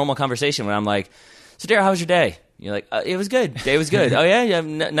imagine just a normal conversation when I'm like, so Dara, how was your day? You're like, it was good. Day was good. Oh yeah? You have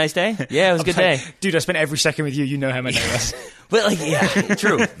a nice day? Yeah, it was a good day. Dude, I spent every second with you. You know how my day was. But like, yeah,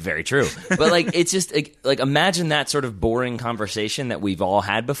 true. Very true. But like, it's just like imagine that sort of boring conversation that we've all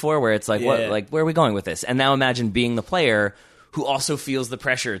had before where it's like, what, like, where are we going with this? And now imagine being the player who also feels the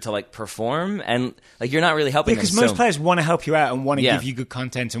pressure to like perform, and like you're not really helping them. Because most players want to help you out and want to Yeah. give you good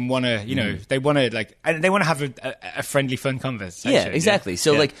content and want to, they want to like, and they want to have a friendly, fun conversation. Yeah, exactly.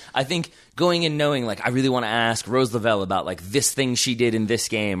 So Yeah. like I think going in knowing like I really want to ask Rose Lavelle about like this thing she did in this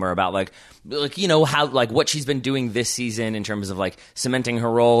game, or about like how like what she's been doing this season in terms of like cementing her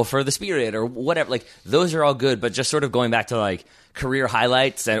role for the Spirit or whatever. Like those are all good, but just sort of going back to like career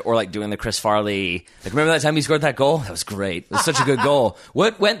highlights or like doing the Chris Farley. Like remember that time you scored that goal? That was great. It was such a good goal.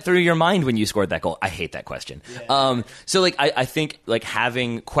 What went through your mind when you scored that goal? I hate that question. Yeah. So like I think like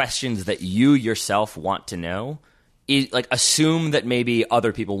having questions that you yourself want to know, like assume that maybe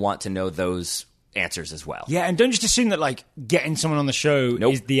other people want to know those answers as well. Yeah, and don't just assume that like getting someone on the show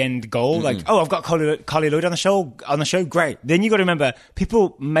Nope. is the end goal. Like, oh, I've got Carly Lloyd on the show. Great. Then you got to remember,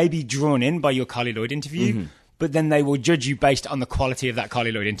 people may be drawn in by your Carly Lloyd interview, but then they will judge you based on the quality of that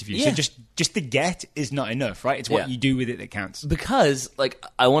Carly Lloyd interview. Yeah. So just the get is not enough, right? It's what you do with it that counts. Because like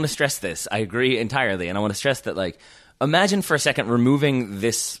I want to stress this. I agree entirely, and I want to stress that like imagine for a second removing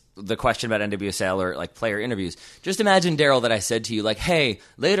the question about NWSL or like player interviews. Just imagine, Daryl, that I said to you like, hey,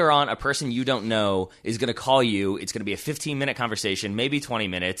 later on a person you don't know is going to call you. It's going to be a 15-minute conversation, maybe 20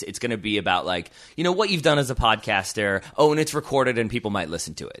 minutes. It's going to be about like, what you've done as a podcaster. Oh, and it's recorded and people might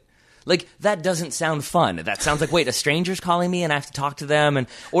listen to it. Like, that doesn't sound fun. That sounds like, wait, a stranger's calling me and I have to talk to them, and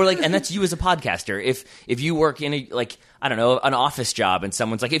that's you as a podcaster. If you work in an office job and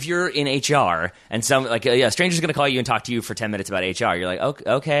someone's like, if you're in HR and a stranger's going to call you and talk to you for 10 minutes about HR, you're like,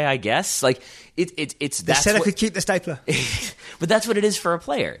 okay, I guess. Like, it's They said I could keep the stapler. But that's what it is for a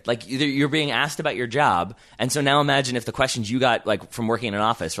player. Like, you're being asked about your job, and so now imagine if the questions you got like from working in an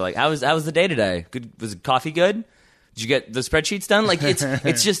office were like, how was the day today? Good? Was coffee good? Did you get the spreadsheets done? Like,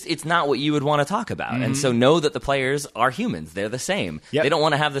 it's not what you would want to talk about. And so know that the players are humans. They're the same. Yep. They don't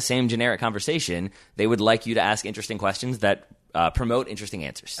want to have the same generic conversation. They would like you to ask interesting questions that promote interesting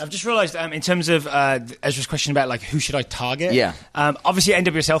answers. I've just realised, in terms of Ezra's question about like who should I target? Yeah. Obviously,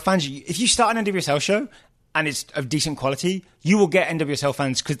 NWSL fans. If you start an NWSL show and it's of decent quality, you will get NWSL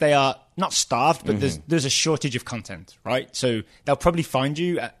fans because they are not starved, but there's a shortage of content, right? So they'll probably find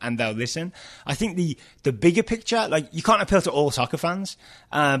you and they'll listen. I think the bigger picture, like you can't appeal to all soccer fans,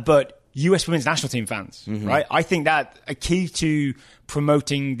 but US women's national team fans, right? I think that a key to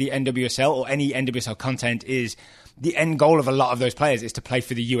promoting the NWSL or any NWSL content is the end goal of a lot of those players is to play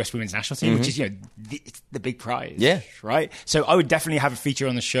for the US women's national team, which is, it's the big prize. Yeah. Right? So I would definitely have a feature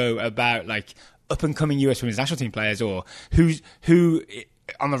on the show about like up and coming US women's national team players or who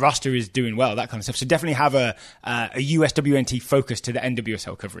on the roster is doing well, that kind of stuff. So definitely have a USWNT focus to the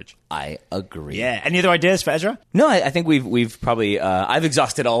NWSL coverage. I agree. Yeah. Any other ideas for Ezra? No, I think we've probably I've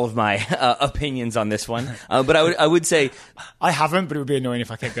exhausted all of my opinions on this one. But I would say I haven't, but it would be annoying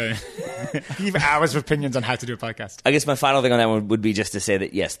if I kept going. Give hours of opinions on how to do a podcast. I guess my final thing on that one would be just to say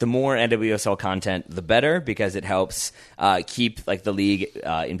that yes, the more NWSL content, the better, because it helps keep like the league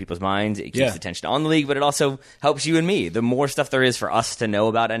in people's minds. It keeps attention on the league, but it also helps you and me. The more stuff there is for us to know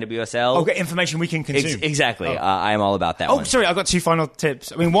about NWSL, Okay, information we can consume. Exactly. I am all about that. Oh, sorry, I've got two final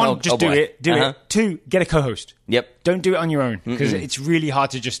tips. I mean, one, just do it. It. Two, get a co-host. Yep. Don't do it on your own because it's really hard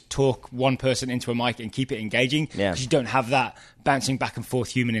to just talk one person into a mic and keep it engaging because you don't have that bouncing back and forth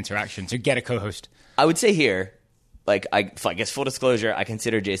human interaction. So get a co-host. I would say here, like I guess full disclosure, I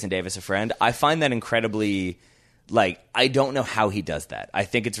consider Jason Davis a friend. I find that incredibly. Like, I don't know how he does that. I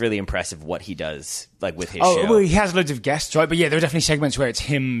think it's really impressive what he does, like, with his show. Well, he has loads of guests, right? But yeah, there are definitely segments where it's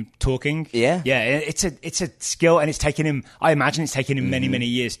him talking. Yeah. Yeah, it's a skill, and it's taken him, I imagine it's taken him many, many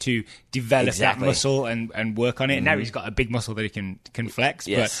years to develop that muscle and work on it. And now he's got a big muscle that he can flex,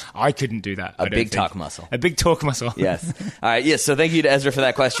 Yes. but I couldn't do that. A big talk muscle. A big talk muscle. Yes. All right, yes, so thank you to Ezra for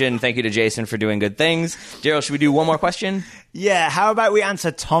that question. Thank you to Jason for doing good things. Gerald, should we do one more question? Yeah, how about we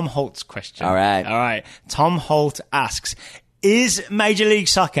answer Tom Holt's question? All right. All right. Tom Holt asks, is Major League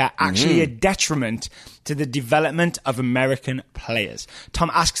Soccer actually a detriment to the development of American players? Tom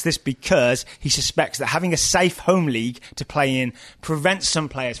asks this because he suspects that having a safe home league to play in prevents some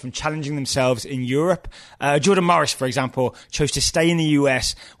players from challenging themselves in Europe. Jordan Morris, for example, chose to stay in the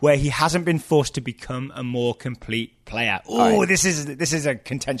US where he hasn't been forced to become a more complete player. Oh, right. This is a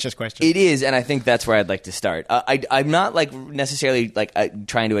contentious question. It is, and I think that's where I'd like to start. I'm not like necessarily like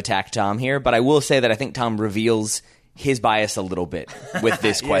trying to attack Tom here, but I will say that I think Tom reveals his bias a little bit with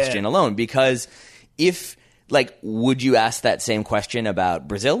this question alone, because if, like, would you ask that same question about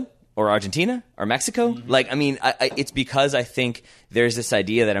Brazil or Argentina or Mexico? Like, I mean, it's because I think there's this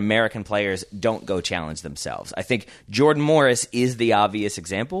idea that American players don't go challenge themselves. I think Jordan Morris is the obvious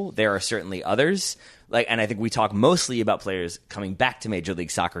example. There are certainly others. Like, and I think we talk mostly about players coming back to Major League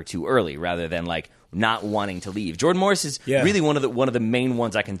Soccer too early rather than, like, not wanting to leave. Jordan Morris is really one of the main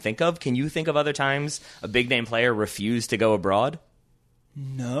ones I can think of. Can you think of other times a big name player refused to go abroad?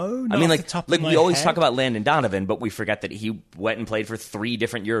 No, I mean, like we always talk about Landon Donovan, but we forget that he went and played for 3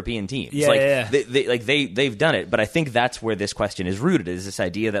 different European teams. They've done it. But I think that's where this question is rooted, is this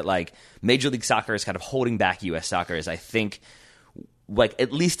idea that like Major League Soccer is kind of holding back U.S. soccer. Is I think like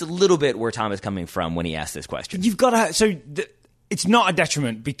at least a little bit where Tom is coming from when he asked this question. You've got to it's not a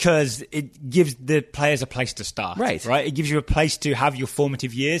detriment because it gives the players a place to start. Right. It gives you a place to have your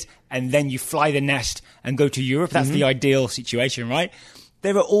formative years, and then you fly the nest and go to Europe. That's the ideal situation, right?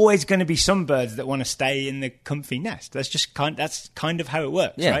 There are always going to be some birds that want to stay in the comfy nest. That's kind of how it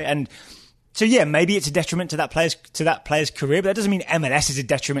works, right? And so, maybe it's a detriment to that player's career, but that doesn't mean MLS is a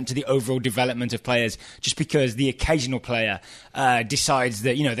detriment to the overall development of players just because the occasional player decides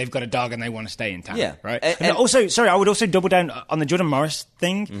that they've got a dog and they want to stay in town, right? And also, I would also double down on the Jordan Morris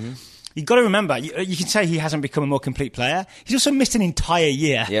thing. Mm-hmm. You've got to remember, you can say he hasn't become a more complete player. He's also missed an entire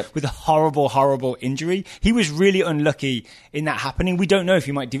year with a horrible, horrible injury. He was really unlucky in that happening. We don't know if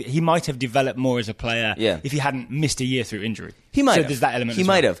he might have developed more as a player if he hadn't missed a year through injury. He might have. There's that element. He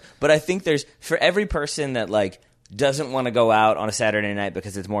might have. But I think there's, for every person that doesn't want to go out on a Saturday night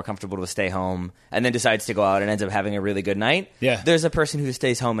because it's more comfortable to stay home and then decides to go out and ends up having a really good night. Yeah. There's a person who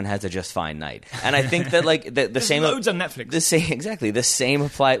stays home and has a just fine night. And I think that the same loads on Netflix. The same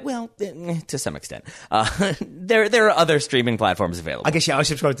apply to some extent. There are other streaming platforms available. I guess I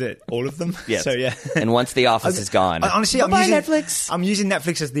subscribe to all of them. Yes. So And once The Office is gone, honestly, Netflix. I'm using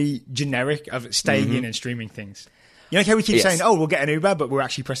Netflix as the generic of staying in and streaming things. You know how we keep saying, we'll get an Uber, but we're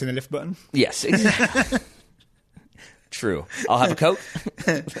actually pressing the lift button? Yes, exactly. True. I'll have a Coke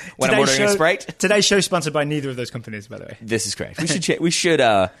when I'm ordering a Sprite. Today's show is sponsored by neither of those companies, by the way. This is correct. We should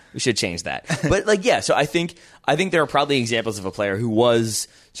change that. But so I think there are probably examples of a player who was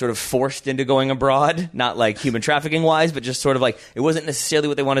sort of forced into going abroad, not like human trafficking wise, but just sort of like it wasn't necessarily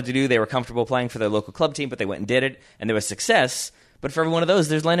what they wanted to do. They were comfortable playing for their local club team, but they went and did it, and there was success. But for every one of those,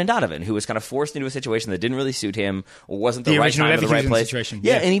 there's Landon Donovan, who was kind of forced into a situation that didn't really suit him or wasn't the right time or the right place. Situation.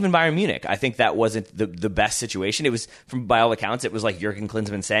 Yeah, and even Bayern Munich. I think that wasn't the best situation. It was, by all accounts, it was like Jurgen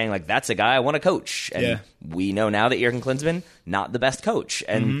Klinsmann saying, like, that's a guy I want to coach. And we know now that Jurgen Klinsmann, not the best coach.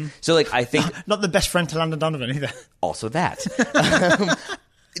 And so, I think... Not the best friend to Landon Donovan, either. Also that.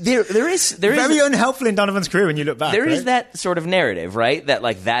 There is very unhelpful in Donovan's career when you look back. There is that sort of narrative, right? That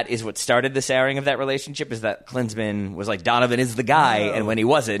that is what started the souring of that relationship. Is that Klinsmann was like, Donovan is the guy, and when he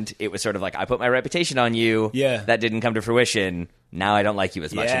wasn't, it was sort of like, I put my reputation on you. Yeah, that didn't come to fruition. Now I don't like you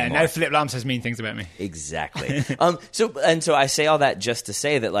as much anymore. Now Philip Lahm says mean things about me. Exactly. So I say all that just to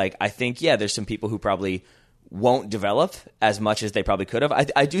say that I think there's some people who probably won't develop as much as they probably could have.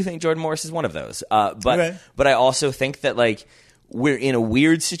 I do think Jordan Morris is one of those. But I also think that we're in a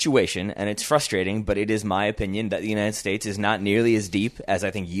weird situation, and it's frustrating, but it is my opinion that the United States is not nearly as deep as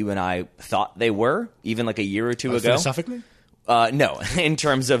I think you and I thought they were, even a year or two ago. Philosophically? No, in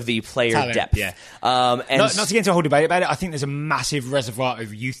terms of the player talent, depth. Yeah. Not to get into a whole debate about it, I think there's a massive reservoir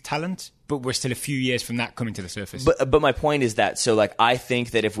of youth talent, but we're still a few years from that coming to the surface. But my point is that, I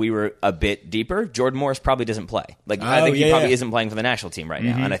think that if we were a bit deeper, Jordan Morris probably doesn't play. I think he probably isn't playing for the national team right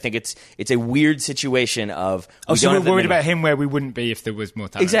now. And I think it's a weird situation of... so we're worried about him where we wouldn't be if there was more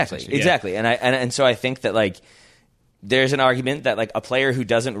talent. Exactly. And so I think that, there's an argument that, a player who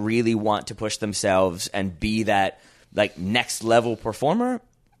doesn't really want to push themselves and be that... next level performer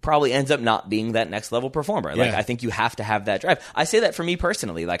probably ends up not being that next level performer. I think you have to have that drive. I say that for me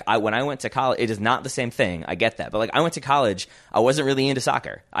personally. When I went to college, it is not the same thing. I get that. But I went to college, I wasn't really into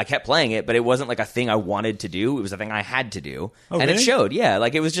soccer. I kept playing it, but it wasn't a thing I wanted to do. It was a thing I had to do. Oh, and really? It showed. Yeah.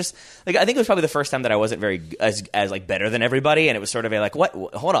 It was just I think it was probably the first time that I wasn't very as better than everybody. And it was sort of what?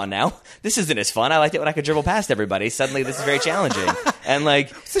 Hold on now. This isn't as fun. I liked it when I could dribble past everybody. Suddenly this is very challenging. And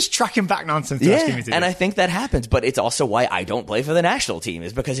it's this tracking back nonsense. And I think that happens, but it's also why I don't play for the national team,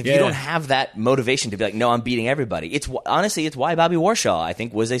 is because if you don't have that motivation to be no, I'm beating everybody. It's why Bobby Warshaw, I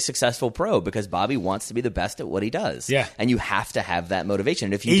think, was a successful pro, because Bobby wants to be the best at what he does. Yeah. And you have to have that motivation.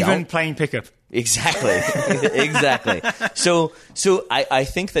 And if you don't, playing pickup. Exactly. Exactly. So I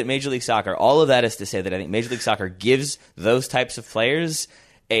think that Major League Soccer, all of that is to say that I think Major League Soccer gives those types of players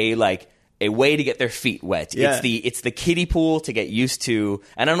a way to get their feet wet. Yeah. It's the kiddie pool to get used to,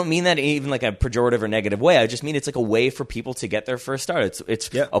 and I don't mean that in even a pejorative or negative way. I just mean it's a way for people to get their first start. It's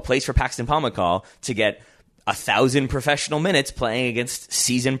a place for Paxton Pomykal to get 1,000 professional minutes playing against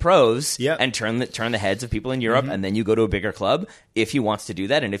seasoned pros and turn the heads of people in Europe, and then you go to a bigger club if he wants to do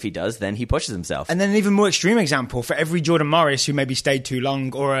that, and if he does, then he pushes himself. And then an even more extreme example, for every Jordan Morris who maybe stayed too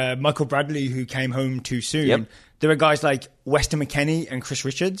long, or a Michael Bradley who came home too soon, there are guys like Weston McKennie and Chris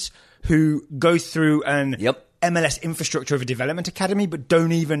Richards who go through an Yep. MLS infrastructure of a development academy, but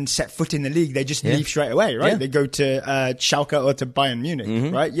don't even set foot in the league. They just leave straight away, right? Yeah. They go to Schalke or to Bayern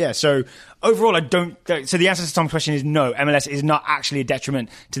Munich, right? Yeah. So overall, so the answer to Tom's question is no. MLS is not actually a detriment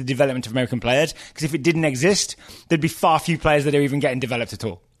to the development of American players, because if it didn't exist, there'd be far few players that are even getting developed at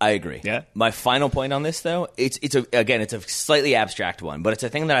all. I agree. Yeah. My final point on this, though, it's a slightly abstract one, but it's a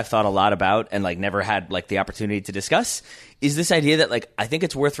thing that I've thought a lot about and like never had like the opportunity to discuss. Is this idea that like I think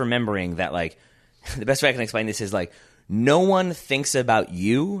it's worth remembering that like the best way I can explain this is like no one thinks about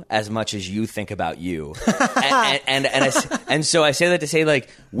you as much as you think about you, and so I say that to say like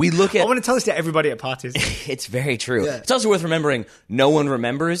we look at. I want to tell this to everybody at parties. It's very true. Yeah. It's also worth remembering no one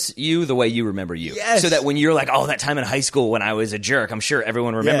remembers you the way you remember you. Yes. So that when you're like, oh, that time in high school when I was a jerk, I'm sure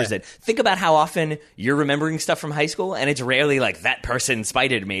everyone remembers it. Think about how often you're remembering stuff from high school, and it's rarely like that person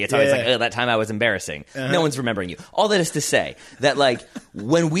spited me. It's always like, oh, that time I was embarrassing. No one's remembering you. All that is to say that like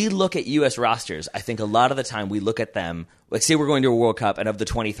when we look at U.S. rosters, I think a lot of the time we look at them. Like, say we're going to a World Cup, and of the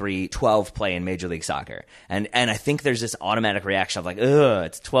 23, 12 play in Major League Soccer. And I think there's this automatic reaction of like, ugh,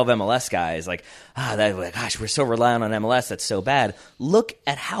 it's 12 MLS guys. Like, gosh, we're so reliant on MLS. That's so bad. Look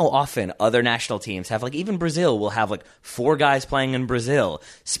at how often other national teams have, like, even Brazil will have, like, 4 guys playing in Brazil.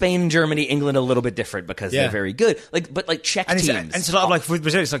 Spain, Germany, England, a little bit different because they're very good. Like, but, like, Czech teams. And it's a lot of, like, with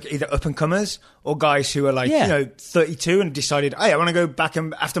Brazil, it's like either up-and-comers or guys who are, like, 32 and decided, hey, I want to go back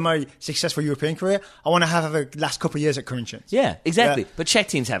and after my successful European career, I want to have a last couple of years at Corinthians. Yeah, exactly. Yeah. But Czech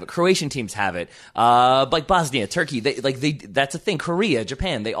teams have it. Croatian teams have it. Like Bosnia, Turkey, that's a thing. Korea,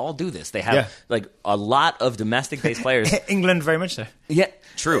 Japan, they all do this. They have like a lot of domestic-based players. England, very much so. Yeah,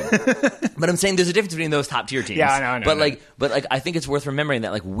 true. But I'm saying there's a difference between those top tier teams. Yeah, I know. But I think it's worth remembering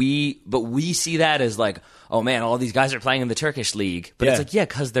that like we see that as like, oh man, all these guys are playing in the Turkish league. But it's like, yeah,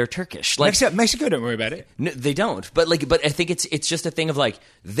 because they're Turkish. Like Mexico, don't worry about it. No, they don't. But I think it's just a thing of like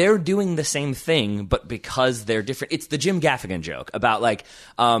they're doing the same thing, but because they're different. It's the Jim Gaffigan joke about like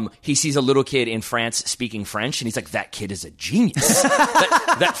he sees a little kid in France speaking French, and he's like, that kid is a genius.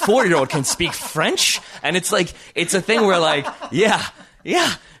 that 4-year-old can speak French, and it's like it's a thing where like yeah,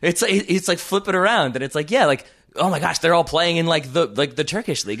 it's like flip it around, and it's like yeah, like. Oh my gosh, they're all playing in like the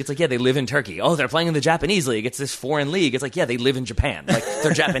Turkish league. It's like, yeah, they live in Turkey. Oh, they're playing in the Japanese league. It's this foreign league. It's like, yeah, they live in Japan. Like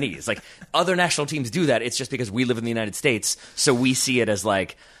they're Japanese. Like other national teams do that. It's just because we live in the United States, so we see it as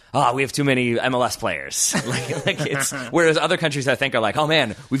like, we have too many MLS players. like it's whereas other countries I think are like, oh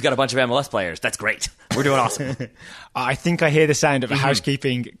man, we've got a bunch of MLS players. That's great. We're doing awesome. I think I hear the sound of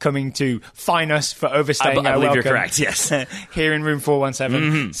housekeeping coming to fine us for overstaying I our believe welcome. You're correct, yes. Here in room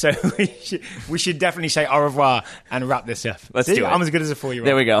 417. So we should definitely say au revoir and wrap this up. Let's do it. I'm as good as a 4-year-old.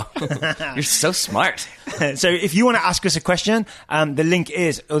 There we go. You're so smart. So if you want to ask us a question, the link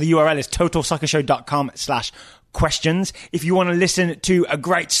is, or the URL is totalsoccershow.com/questions. If you want to listen to a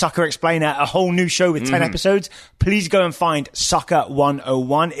great soccer explainer, a whole new show with 10 episodes, please go and find Soccer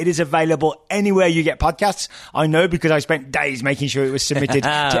 101. It is available anywhere you get podcasts. I know because I spent days making sure it was submitted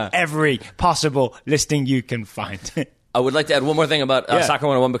to every possible listing you can find. I would like to add one more thing about Soccer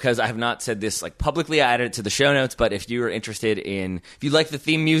 101 because I have not said this like publicly. I added it to the show notes, but if you are interested in, if you like the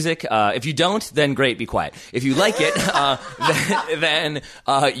theme music, if you don't, then great, be quiet. If you like it, then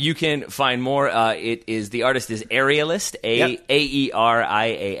you can find more. The artist is Aerialist,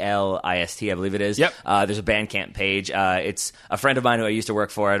 Aerialist, I believe it is. Yep. There's a Bandcamp page. It's a friend of mine who I used to work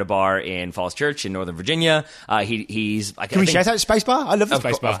for at a bar in Falls Church in Northern Virginia. He's. Can we shout out Spacebar? I love the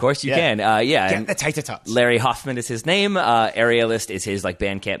Spacebar. Of course you can. Get the tater tots. Larry Hoffman is his name. Aerialist is his like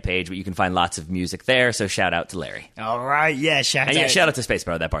Bandcamp page, but you can find lots of music there. So shout out to Larry. All right, shout out. Shout out to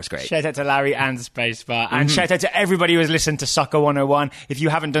Spacebar. That bar's great. Shout out to Larry and Spacebar, and shout out to everybody who has listened to Soccer 101. If you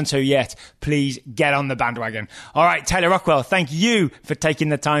haven't done so yet, please get on the bandwagon. All right, Taylor Rockwell, thank you for taking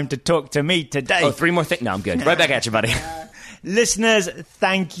the time to talk to me today. Oh, 3 more things. No, I'm good. Right back at you, buddy. Listeners,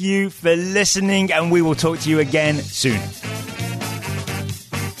 thank you for listening, and we will talk to you again soon.